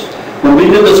no-shows. When we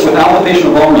did this without the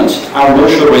patient involvement, our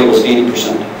no-show rate was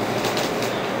 80%.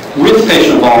 With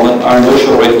patient involvement, our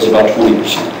no-show rate was about 20%.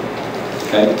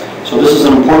 Okay? So this is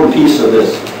an important piece of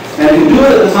this. And if you do it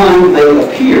at the time they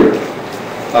appear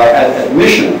at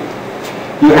admission,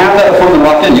 you have that appointment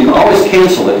locked in. You can always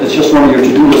cancel it. It's just one of your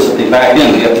to-do lists at the back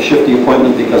end. You have to shift the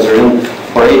appointment because they're in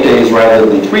for 8 days rather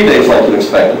than 3 days like you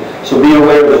expected. So be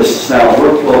aware that this is now a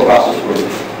workflow process for you.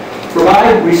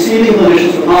 Provide receiving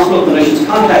clinicians with hospital clinicians'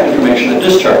 contact information at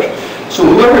discharge. So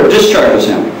whoever discharges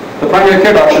him, the primary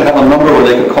care doc should have a number where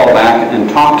they could call back and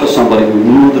talk to somebody who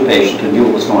knew the patient and knew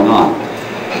what was going on.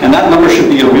 And that number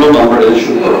should be a real number, and it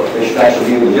should work. They should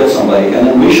actually be able to get somebody, and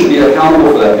then we should be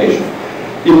accountable for that patient.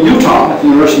 In Utah, at the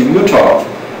University of Utah,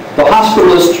 the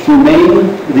hospitalists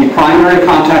remain the primary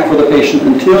contact for the patient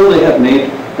until they have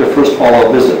made their first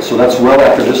follow-up visit. So that's well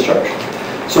after discharge.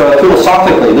 So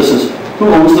philosophically, this is who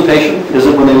owns the patient? Is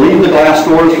it when they leave the glass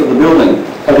doors of the building?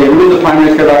 Are they really the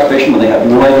primary care doctor patient when they have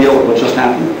no idea what just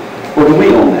happened? Or do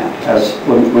we own that as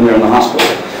when they're in the hospital?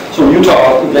 So in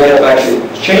Utah, they have actually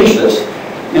changed this.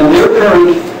 And their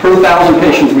current per 1,000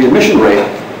 patients readmission rate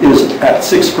is at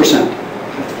 6%.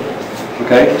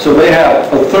 Okay, so they have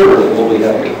a third of what we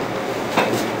have here.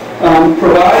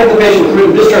 Provide the patient with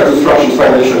written discharge instructions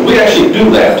prior to discharge. We actually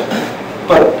do that,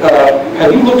 but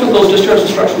have you looked at those discharge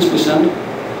instructions we send?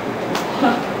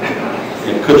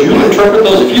 Could you interpret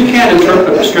those? If you can't interpret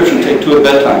a prescription to take 2 at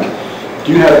bedtime,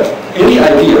 do you have any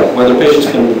idea whether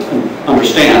patients can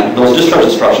understand those discharge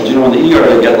instructions? You know, in the ER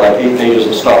they get like 8 pages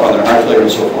of stuff on their heart failure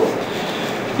and so forth.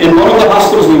 In one of the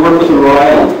hospitals we worked with in Rhode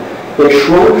Island, they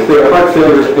shrunk their heart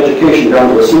failure education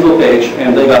down to a single page,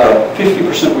 and they got a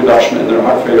 50% reduction in their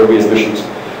heart failure readmissions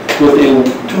within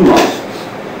 2 months.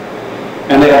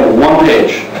 And they had 1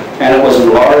 page, and it was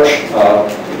in large,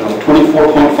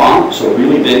 24-point font, so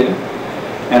really big.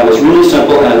 And it was really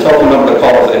simple, and a telephone number to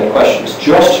call if they had questions.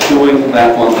 Just doing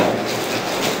that one thing.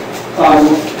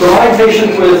 Provide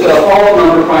patient with a follow-up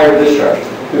number prior to discharge.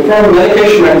 Perform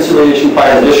medication reconciliation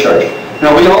prior to discharge.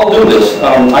 Now, we all do this.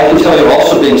 I can tell you,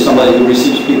 also being somebody who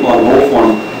receives people on goal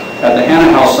form at the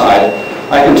Hannah House side,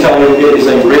 I can tell you it is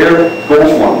a rare goal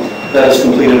form that is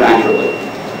completed accurately.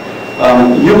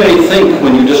 You may think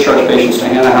when you discharge patients to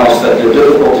Hannah House that they're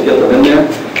difficult to get them in there,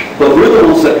 but we're the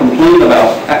ones that complain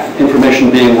about information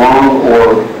being wrong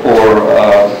or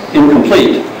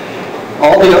incomplete.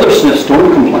 All the other SNFs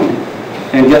don't complain.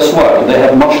 And guess what? They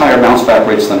have much higher bounce back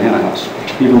rates than Hannah House,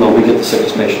 even though we get the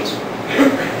sickest patients.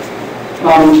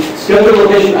 Schedule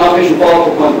location outpatient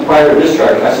follow-up appointment prior to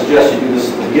discharge. I suggest you do this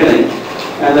at the beginning.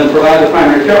 And then provide the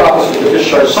primary care office with the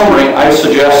discharge summary. I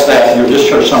suggest that your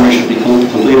discharge summary should be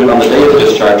completed on the day of the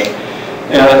discharge.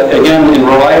 Again, in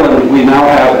Rhode Island, we now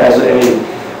have as a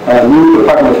new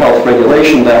Department of Health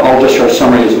regulation that all discharge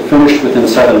summaries are finished within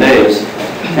 7 days.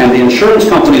 And the insurance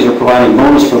companies are providing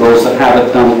bonus for those that have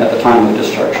it done at the time of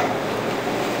discharge.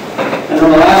 And then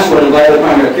the last one, invite the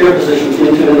primary care physicians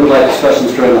into end-of-life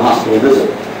discussions during the hospital visit.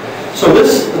 So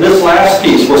this last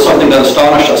piece was something that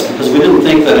astonished us because we didn't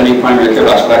think that any primary care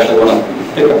docs would actually want to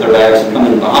pick up their bags and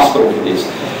come into the hospital for these.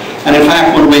 And in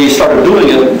fact, when we started doing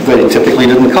it, they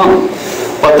typically didn't come.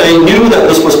 But they knew that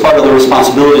this was part of their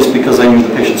responsibilities because they knew the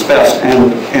patients best.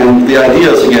 And the idea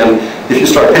is, again, if you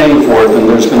start paying for it, then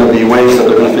there's going to be ways that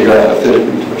they're going to figure out how to fit it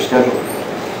into their schedule.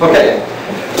 Okay,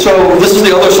 so this is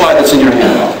the other slide that's in your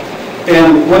handout.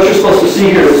 And what you're supposed to see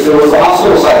here is there was the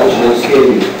hospital side, which I just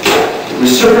gave you.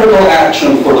 Reciprocal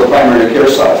action for the primary care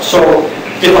side. So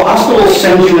if a hospital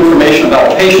sends you information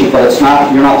about a patient, but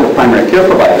you're not their primary care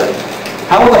provider,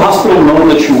 how will the hospital know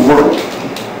that you weren't?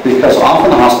 Because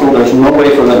often the hospital, there's no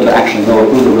way for them to actually know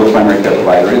who the real primary care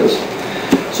provider is.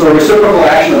 So reciprocal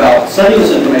action about sending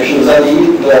this information is that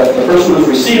the person who's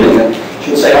receiving it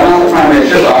should say, I'm not the primary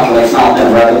care doctor, that's not them,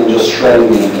 rather than just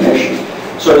shredding the information.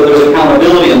 So that there's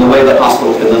accountability in the way that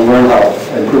hospital can then learn how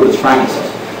to improve its practices.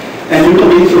 And you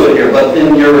can read through it here, but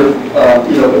in your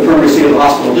confirm receipt of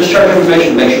hospital discharge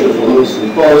information, make sure that the loop is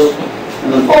closed, and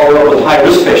then follow up with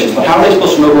high-risk patients. But how are they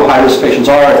supposed to know who high-risk patients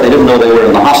are if they didn't know they were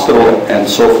in the hospital and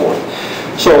so forth?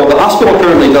 So the hospital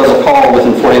currently does a call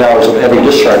within 48 hours of every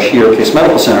discharge here at Case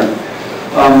Medical Center.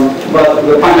 But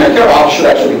the primary care office should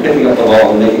actually be picking up the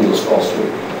ball and making those calls too.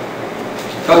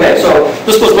 Okay, so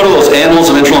this was one of those Annals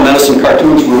of Internal Medicine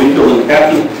cartoons where we filled in the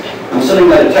caption. I'm sending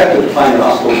my detective to find your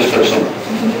hospital discharge center.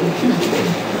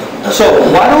 So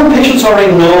why don't patients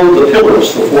already know the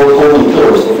pillars, the four golden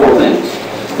pillars, the four things?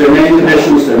 Their main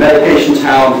conditions, their medications,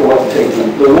 how and for what to take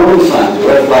them, the warning signs, the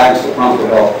red flags that prompt for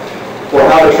help, or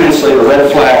how to translate a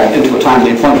red flag into a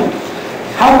timely appointment.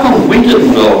 How come we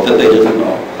didn't know that they didn't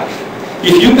know?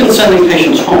 If you've been sending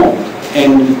patients home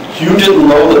and you didn't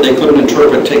know that they couldn't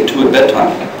interpret take two at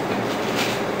bedtime,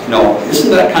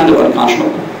 isn't that kind of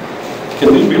unconscionable?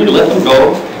 Can we really let them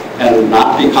go and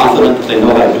not be confident that they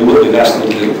know how to do what we've asked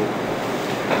them to do?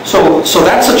 So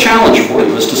that's a challenge for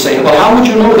you, is to say, well, how would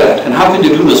you know that? And how can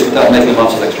you do this without making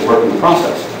lots of extra work in the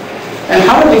process? And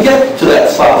how did we get to that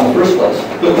spot in the first place?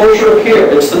 The culture of care.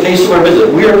 It's the pace of our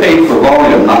visit. We are paid for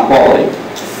volume, not quality.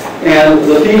 And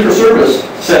the fee for service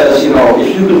says, if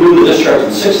you can do the discharge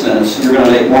in 6 minutes, you're going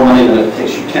to make more money than if it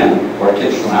takes you 10 or it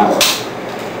takes you an hour.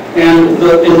 And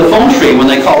in the phone tree,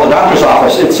 when they call the doctor's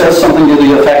office, it says something to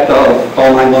the effect of,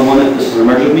 call 911 if this is an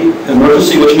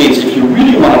emergency, which means if you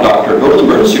really want a doctor, go to the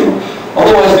emergency room.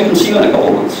 Otherwise, we can see you in a couple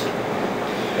of months.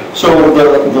 So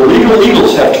the legal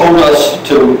eagles have told us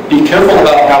to be careful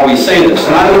about how we say this,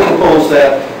 and I would propose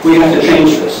that we have to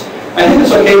change this. I think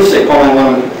it's okay to say call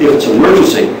 911 if it's an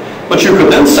emergency, but you could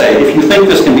then say, if you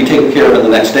think this can be taken care of in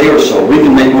the next day or so, we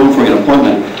can make room for an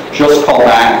appointment, just call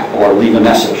back or leave a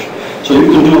message. So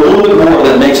you can do a little bit more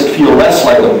that makes it feel less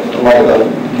like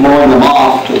blowing them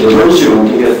off to the emergency room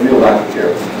to get real doctor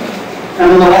care.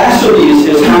 And then the last of these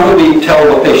is how do we tell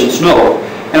what patients know?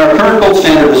 And our current gold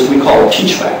standard is we call it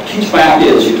teach back. Teach back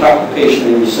is you talk to the patient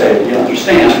and you say, you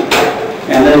understand.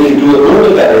 And then if you do it a little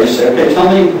bit better, you say, okay, tell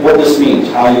me what this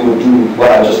means, how you would do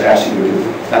what I just asked you to do.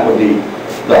 That would be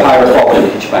the higher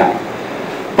quality teach back.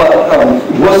 But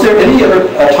was there any other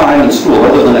time in school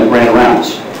other than at grand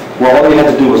rounds where all you had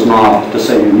to do was nod to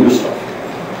say you knew stuff?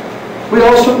 We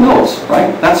always took notes, right?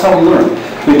 That's how we learn.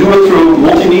 We do it through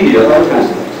multimedia and other kinds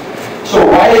of things. So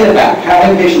writing it back,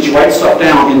 having patients write stuff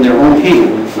down in their own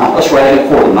hand, not us writing it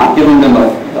for them, not giving them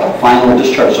a final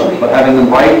discharge summary, but having them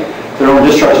write their own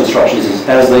discharge instructions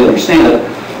as they understand it,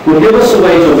 will give us a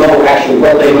way to know actually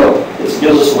what they know. It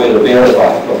gives us a way to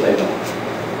verify what they know.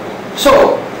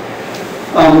 So,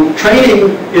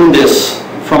 training in this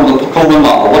from the Coleman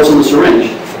model, what's in the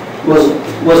syringe, was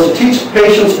to teach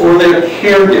patients or their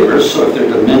caregivers, so if they're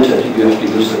demented, you have to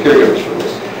use the caregivers for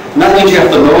this. And that means you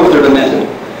have to know if they're demented.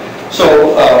 So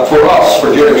for us, for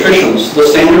geriatricians, the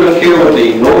standard of care would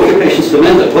be know if your patient's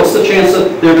demented. What's the chance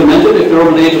that they're demented if they're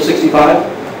over the age of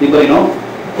 65? Anybody know?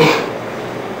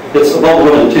 It's above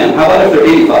 1 in 10. How about if they're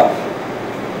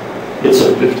 85? It's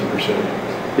a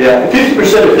 50%. Yeah, 50%.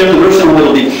 If they're in the nursing home,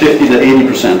 it'll be 50 to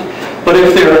 80%. But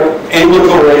if they're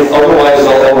ambulatory, otherwise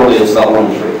elderly, it's about 1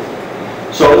 in 3.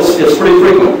 So it's pretty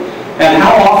frequent. And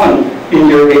how often in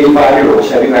your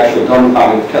 85-year-olds have you actually done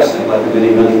cognitive testing, like a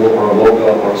mini-mental or a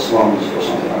LOCA or a slums or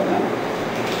something like that?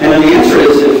 And then the answer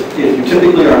is, if you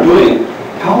typically aren't doing it,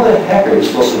 how the heck are you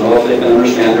supposed to know if they can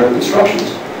understand their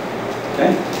instructions?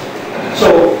 Okay?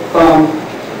 So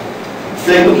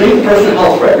they complete the personal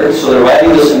health record, so they're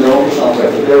writing this in their own personal health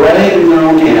record. They're writing it in their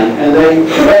own hand, and they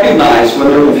recognize when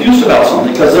they're confused about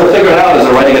something, because they'll figure it out as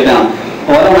they're writing it down.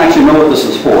 Oh, I don't actually know what this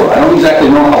is for. I don't exactly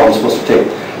know how I'm supposed to take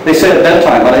it. They say at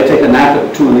bedtime, but I take a nap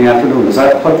at 2 in the afternoon. Is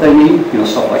that what they mean?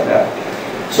 Stuff like that.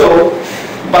 So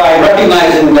by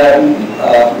recognizing that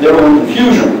their own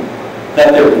confusion,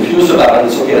 that they're confused about it,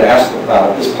 it's okay to ask them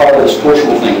about it. It's part of this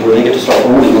cultural thing where they get to start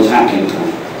owning what's happening to them.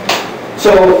 So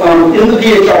in the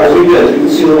PHRs we did, you can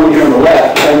see the one here on the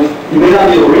left, and You may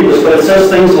not be able to read this, but it says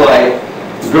things like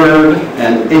GERD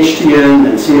and HTN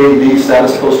and CAD,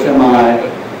 status post-MI,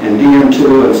 and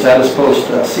DM2 and status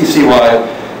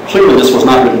post-CCY. Clearly this was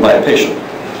not written by a patient.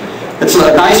 It's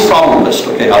a nice problem list,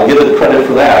 okay, I'll give it credit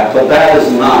for that, but that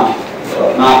is not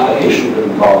a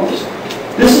patient-written problem list.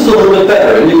 This is a little bit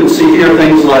better, and you can see here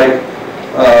things like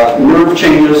nerve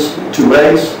changes to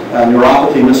legs,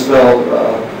 neuropathy misspelled,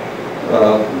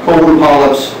 colon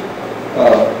polyps,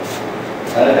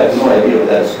 I have no idea what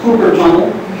that is. Cooper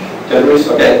tunnel,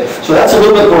 okay. So that's a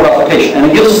little bit more about the patient, and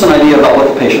it gives us an idea about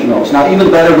what the patient knows. Now, even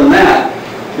better than that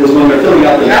is when they're filling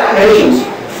out the applications,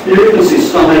 here you can see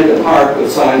stomach and heart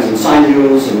with signs and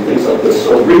sinews and things like this.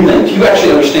 So breathing, you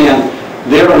actually understand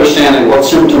their understanding what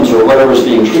symptoms or whatever is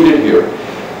being treated here.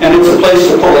 And it's a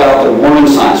place to pull out the warning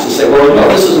signs to say, well, no,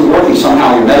 this isn't working,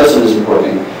 somehow your medicine isn't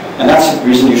working. And that's the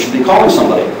reason you should be calling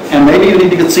somebody. And maybe you need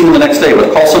to get seen the next day,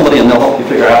 but call somebody and they'll help you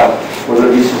figure out whether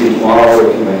it needs to be tomorrow or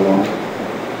it can be long.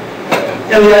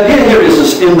 And the idea here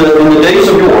is in the days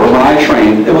of yore, when I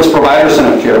trained, it was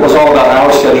provider-centered care. It was all about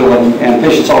hour schedule, and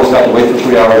patients always got to wait for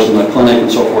 3 hours in the clinic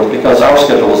and so forth because our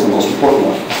schedule was the most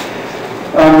important one.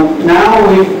 Now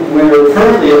we're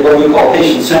currently at what we call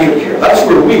patient-centered care. That's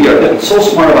where we are getting so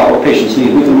smart about what patients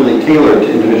need. We can really tailor it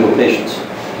to individual patients.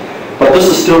 But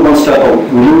this is still one step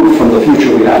removed from the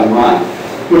future we have in mind,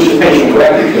 which is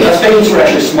patient-directed care. That's patients who are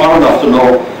actually smart enough to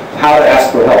know how to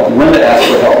ask for help and when to ask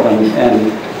for help and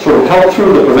sort of help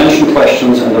through the prevention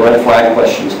questions and the red flag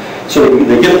questions so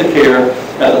they get the care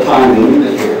at the time they need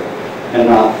the care and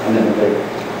not a minute later.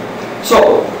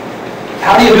 So,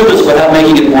 how do you do this without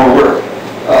making it more work?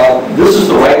 This is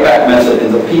the write-back method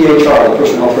in the PHR, the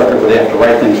personal health record, where they have to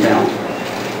write things down.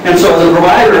 And so as a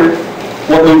provider,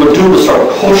 what we would do to start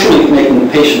culturally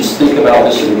making patients think about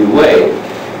this in a new way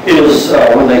is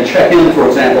when they check in, for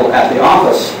example, at the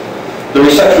office, the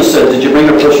receptionist said, did you bring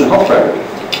a personal health record?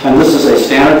 And this is a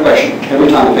standard question every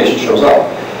time the patient shows up.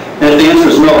 And if the answer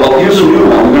is no, well, here's a new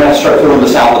one. We're going to have to start filling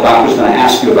this out. The doctor's going to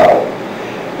ask you about it.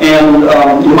 And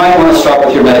you might want to start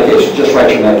with your medications. Just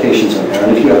write your medications in there.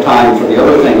 And if you have time for the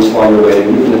other things while you're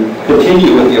waiting, you can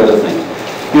continue with the other things.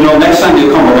 You know, next time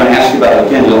you come, we're going to ask you about it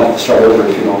again. You'll have to start over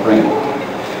if you don't bring it.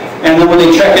 And then when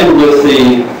they check in with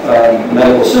the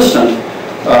medical assistant,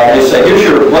 they say, here's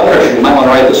your blood pressure. You might want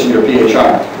to write this in your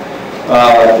PHR.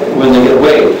 When they get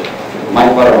weighed, you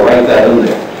might want to write that in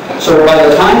there. So by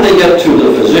the time they get to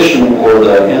the physician or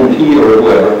the NP or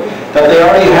whoever, that they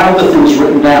already have the things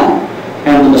written down.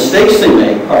 And the mistakes they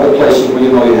make are the places where you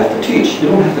know you have to teach.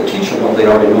 You don't have to teach them what they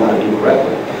already know how to do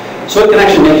correctly. So it can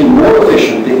actually make you more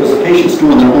efficient because the patient's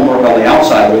doing their homework on the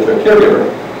outside with their caregiver.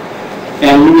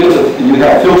 And you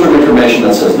have filtered information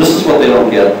that says, this is what they don't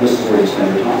get, this is where you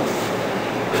spend your time.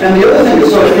 And the other thing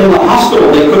is, so in the hospital,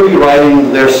 they could be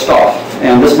writing their stuff.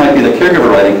 And this might be the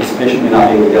caregiver writing because the patient may not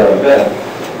be able to get out of bed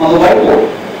on the whiteboard.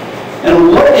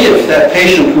 And what if that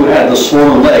patient who had the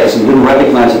swollen legs and didn't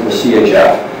recognize it was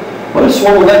CHF, when the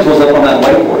swollen legs was up on that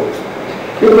whiteboard,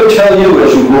 it would tell you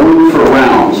as you move for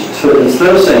rounds, to,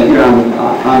 instead of saying, here,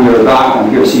 I'm your doc, I'm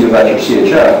here to see you about your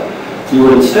CHF, you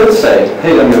would instead say,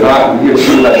 hey, I'm your doc, I'm here to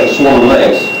see you about your swollen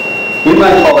legs. We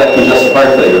might call that congestive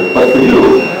heart failure, but for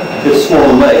you, it's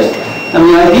swollen legs. And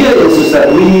the idea is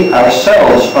that we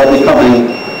ourselves are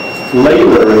becoming lay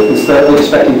literate instead of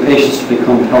expecting patients to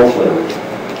become health literate.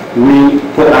 We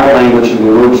put our language in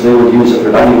the words they would use at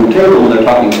their dining room table when they're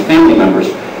talking to family members,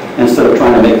 instead of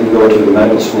trying to make them go to the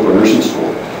medical school or nursing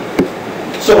school.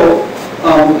 So,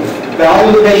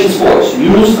 value the patient's voice,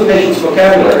 use the patient's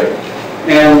vocabulary,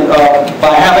 and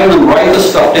by having them write this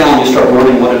stuff down, you start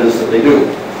learning what it is that they do.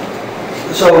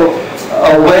 So,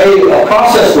 a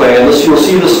process way, and this, you'll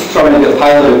see this starting to get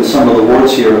piloted in some of the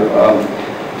wards here,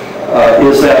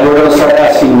 is that we're going to start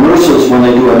asking nurses when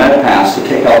they do a med pass to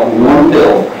take out one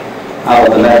pill out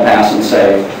of the med pass and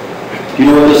say, do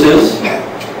you know what this is?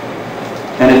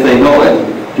 And if they know it,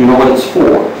 do you know what it's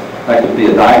for? That could be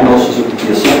a diagnosis, it could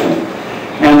be a symptom.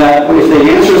 And that if the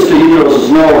answer to either of those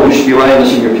is no, you should be writing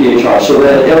this in your PHR, so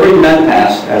that every med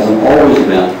pass, as an always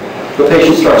been, the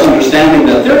patient starts understanding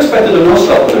that they're expected to know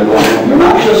stuff that they're going on. They're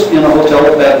not just in a hotel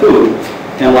with bad food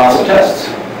and lots of tests.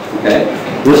 Okay?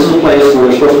 This is a place where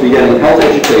they're supposed to be getting health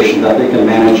education that they can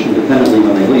manage independently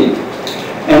when they leave.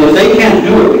 And if they can't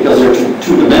do it because they're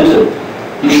too demented,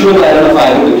 you should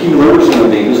identify who the key learner is going to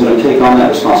be, who's going to take on that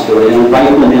responsibility and invite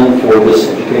them in for this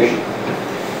education.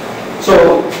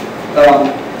 So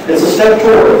it's a step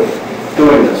toward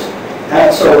doing this.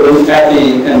 So in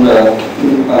the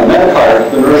med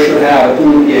card, the nurse should have a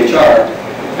clean PHR,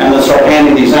 and then start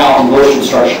handing these out, and those should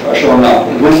start showing up.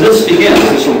 When this begins,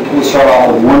 this will start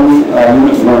off with one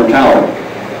unit in Warner Tower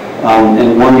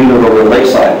and one unit over at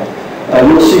Lakeside.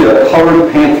 you'll see a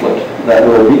colored pamphlet that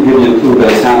will give you a clue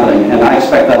that it's happening, and I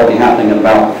expect that will be happening in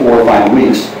about 4 or 5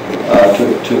 weeks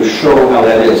to show how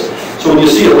that is. So when you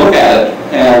see it, look at it,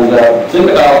 and think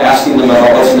about asking them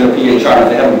about what's in their PHR. If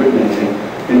they haven't written anything,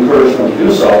 encourage them to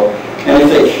do so. And if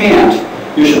they can't,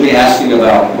 you should be asking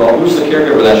about, well, who's the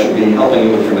caregiver that should be helping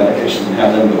you with your medications, and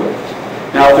have them do it.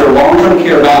 Now, if they're long-term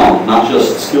care bound, not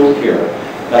just skilled care,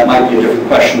 that might be a different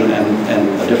question and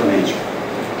a different answer.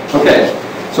 Okay,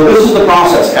 so this is the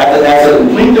process. As they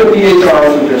complete their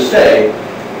PHR through their stay,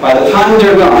 by the time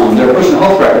they're done, their personal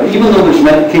health record, even though there's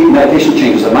medication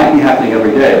changes that might be happening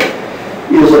every day,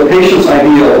 is a patient's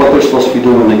idea of what they're supposed to be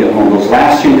doing when they get home. Those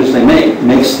last changes they make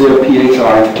makes their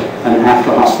PHR an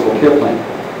after-hospital care plan.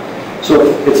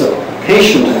 So it's a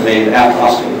patient-made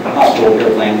after-hospital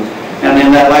care plan. And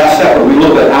in that last step, we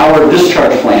look at our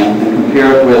discharge plan and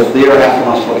compare it with their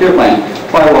after-hospital care plan,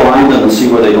 try to align them and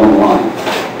see where they don't align.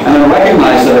 And then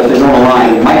recognize that if they don't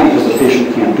align, it might be because the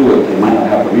patient can't do it. They might not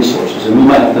have the resources. And we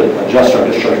might have to adjust our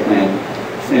discharge plan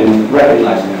in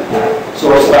recognizing that.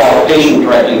 So it's about a patient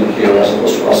directing the care as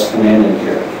opposed to us commanding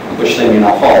care, which they may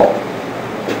not follow.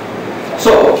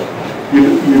 So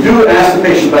you do ask the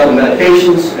patient about the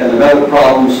medications and the medical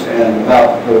problems and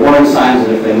about the warning signs,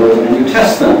 and if they know them, and you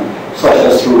test them, such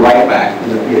as through write-back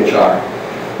in the PHR.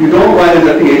 You don't write in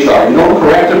the PHR, you don't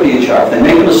correct the PHR. If they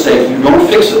make a mistake, you don't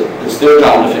fix it. It's their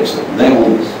job to fix it. They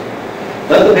own this.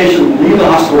 Let the patient leave the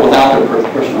hospital without their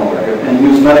personal record and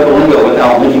use medical lingo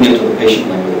without linking it to the patient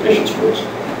lingo, the patient's words.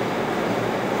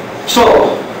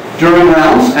 So, during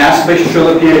rounds, ask the patient to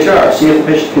show the PHR. See if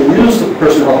the patient can use the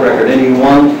personal health record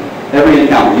every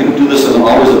encounter. You can do this as an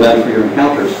always event for your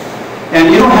encounters. And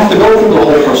you don't have to go through the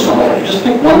whole personal health record. Just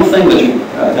pick one thing that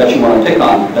you want to pick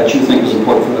on that you think is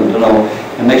important for them to know,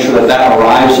 and make sure that that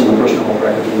arrives in the personal health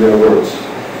record in their words.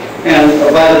 And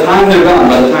by the time they're done,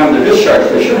 by the time they're discharged,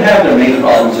 they should have their main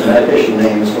problems and medication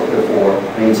names, what they're for,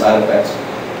 main side effects,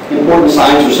 important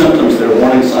signs or symptoms, their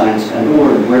warning signs, and who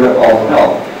or where to call for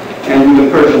help. And you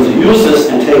encourage them to use this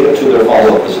and take it to their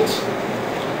follow-up visits.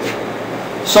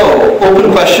 So,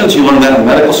 open questions, you learn that in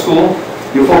medical school.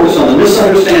 You focus on the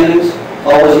misunderstandings,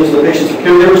 always use the patient's or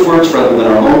caregiver's words rather than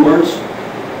our own words.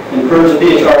 Encourage the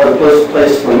PHR to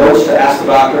place for notes to ask the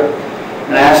doctor,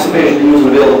 and ask the patient to use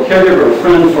an available caregiver or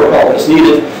friend for help as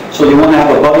needed. So you want to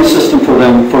have a buddy system for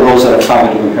them, for those that have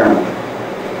cognitive impairment.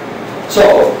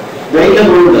 So they can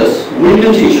learn this. We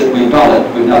can teach it. We've done it.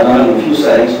 We've now done it in a few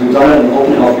settings. We've done it in an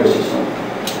open healthcare system.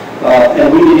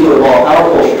 And we need to evolve our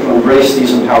culture to embrace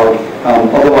these empowered.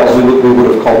 Otherwise, we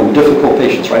would have called them difficult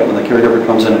patients, right? When the caregiver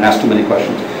comes in and asks too many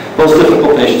questions. Those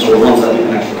difficult patients are the ones that we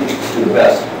can actually teach to do the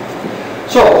best.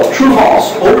 So, true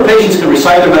false. Older patients can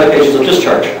recite their medications of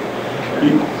discharge.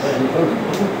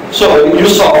 So you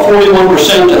saw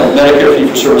 41% of Medicare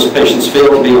fee-for-service patients fail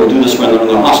to be able to do this when they're in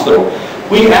the hospital.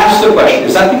 We asked the question,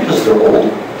 is that because they're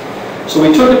old? So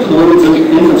we took it to the Women's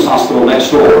Infants Hospital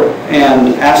next door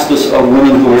and asked this of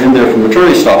women who were in there for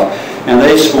maternity stuff, and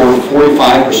they scored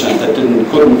 45% that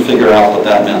couldn't figure out what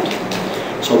that meant.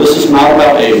 So this is not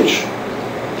about age.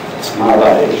 It's not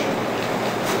about age.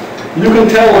 You can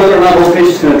tell whether or not those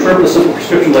patients can interpret a simple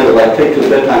prescription label like take to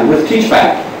bedtime with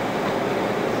teach-back.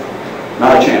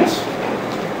 Not a chance.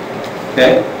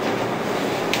 Okay?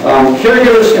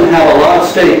 Caregivers can have a lot at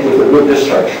stake with a good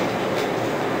discharge.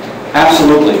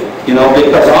 Absolutely. You know,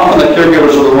 because often the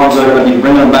caregivers are the ones that are going to be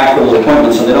bringing them back for those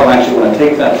appointments, and they don't actually want to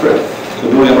take that trip. So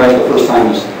doing it right the first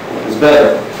time is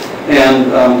better.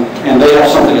 And they have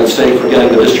something at stake for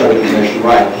getting the discharge information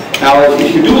right. Now,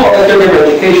 if you do all that caregiver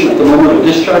education at the moment of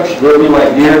discharge, they'll be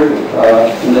like deer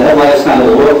in the headlights kind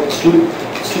of look. It's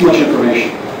too much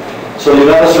information. So you've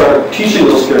got to start teaching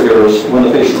those caregivers when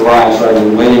the patient arrives rather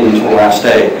than waiting until the last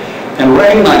day. And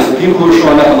recognize that people who are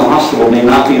showing up in the hospital may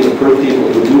not be the people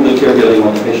who do the caregiving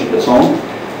when the patient gets home.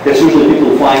 It's usually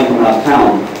people who fly in from out of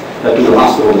town that do the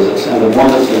hospital visits, and the one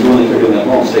that's been doing the caregiving at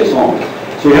home stays home.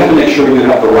 So you have to make sure you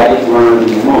have the right learn in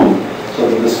the room so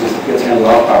that this gets handled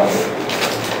out properly.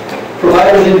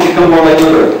 Providers need to become more like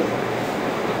literate.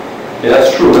 Yeah, that's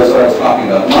true. That's what I was talking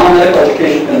about. Non-medical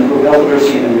education can improve health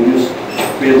literacy and reduce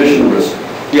readmission risk.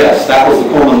 Yes, that was the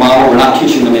Coleman model. We're not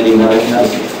teaching them any medical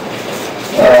medicine.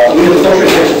 We have the culture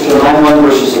patients to 9-1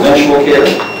 versus eventual care,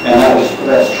 and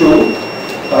that's true.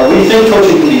 We think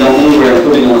coaching can be done anywhere,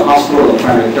 including in the hospital or the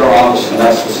primary care office, and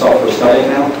that's the stuff we're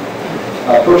studying now.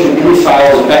 Coaching any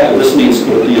style is effective. This means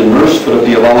could it be a nurse, could it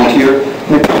be a volunteer?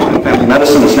 Family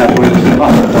medicine is not going to be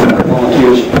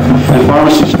volunteers and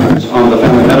pharmacy students on the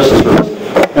family medicine service.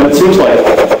 And it seems like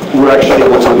we're actually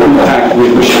able to impact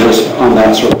readmission risk on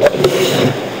that service.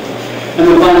 And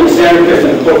then finally, standard care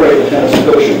can incorporate attendance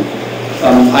coaching.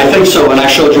 I think so, and I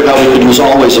showed you how we could use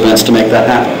always events to make that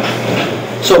happen.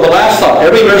 So the last thought,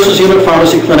 every nurse's unit,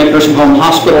 pharmacy, clinic, nursing home,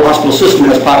 hospital system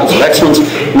has pockets of excellence,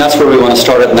 and that's where we want to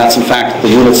start it, and that's in fact the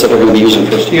units that we're going to be using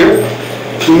first here.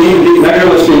 We need to measure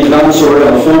what's being done, so we're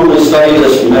going to formally study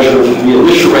this and measure the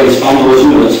admission rates on those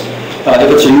units. If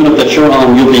it's a unit that you're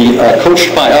on, you'll be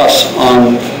coached by us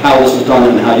on how this is done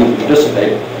and how you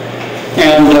participate.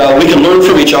 And we can learn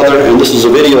from each other, and this is a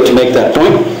video to make that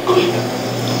point.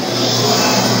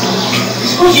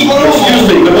 Excuse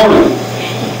me, good morning.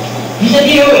 Do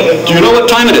you know what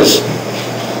time it is?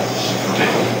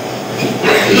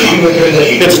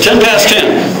 It's 10 past 10.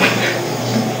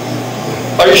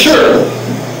 Are you sure?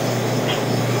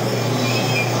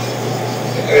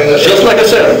 Just like I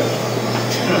said.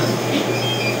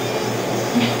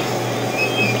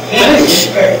 Thanks.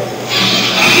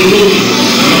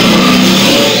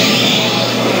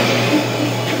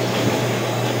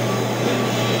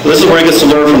 This is where he gets to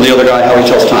learn from the other guy how he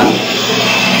tells time.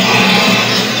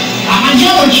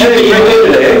 Hey, great day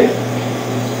today.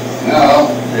 No.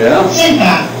 Yeah?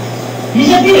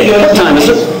 What time is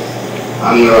it?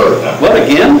 I'm nervous. What,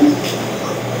 again?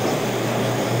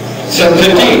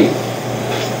 7:15.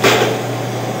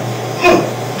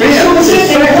 Man, this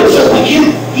is practice.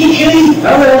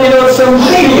 How the hell do you know it's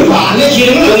 7:15? Just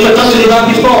by touching the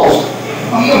donkey's balls.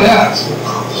 I'm not that.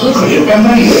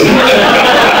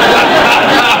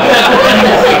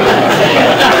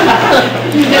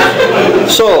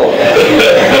 So,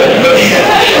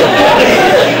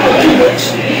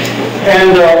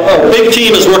 and a big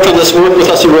team has worked on this work with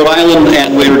us in Rhode Island,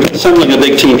 and we're assembling a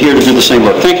big team here to do the same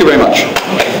work. Thank you very much.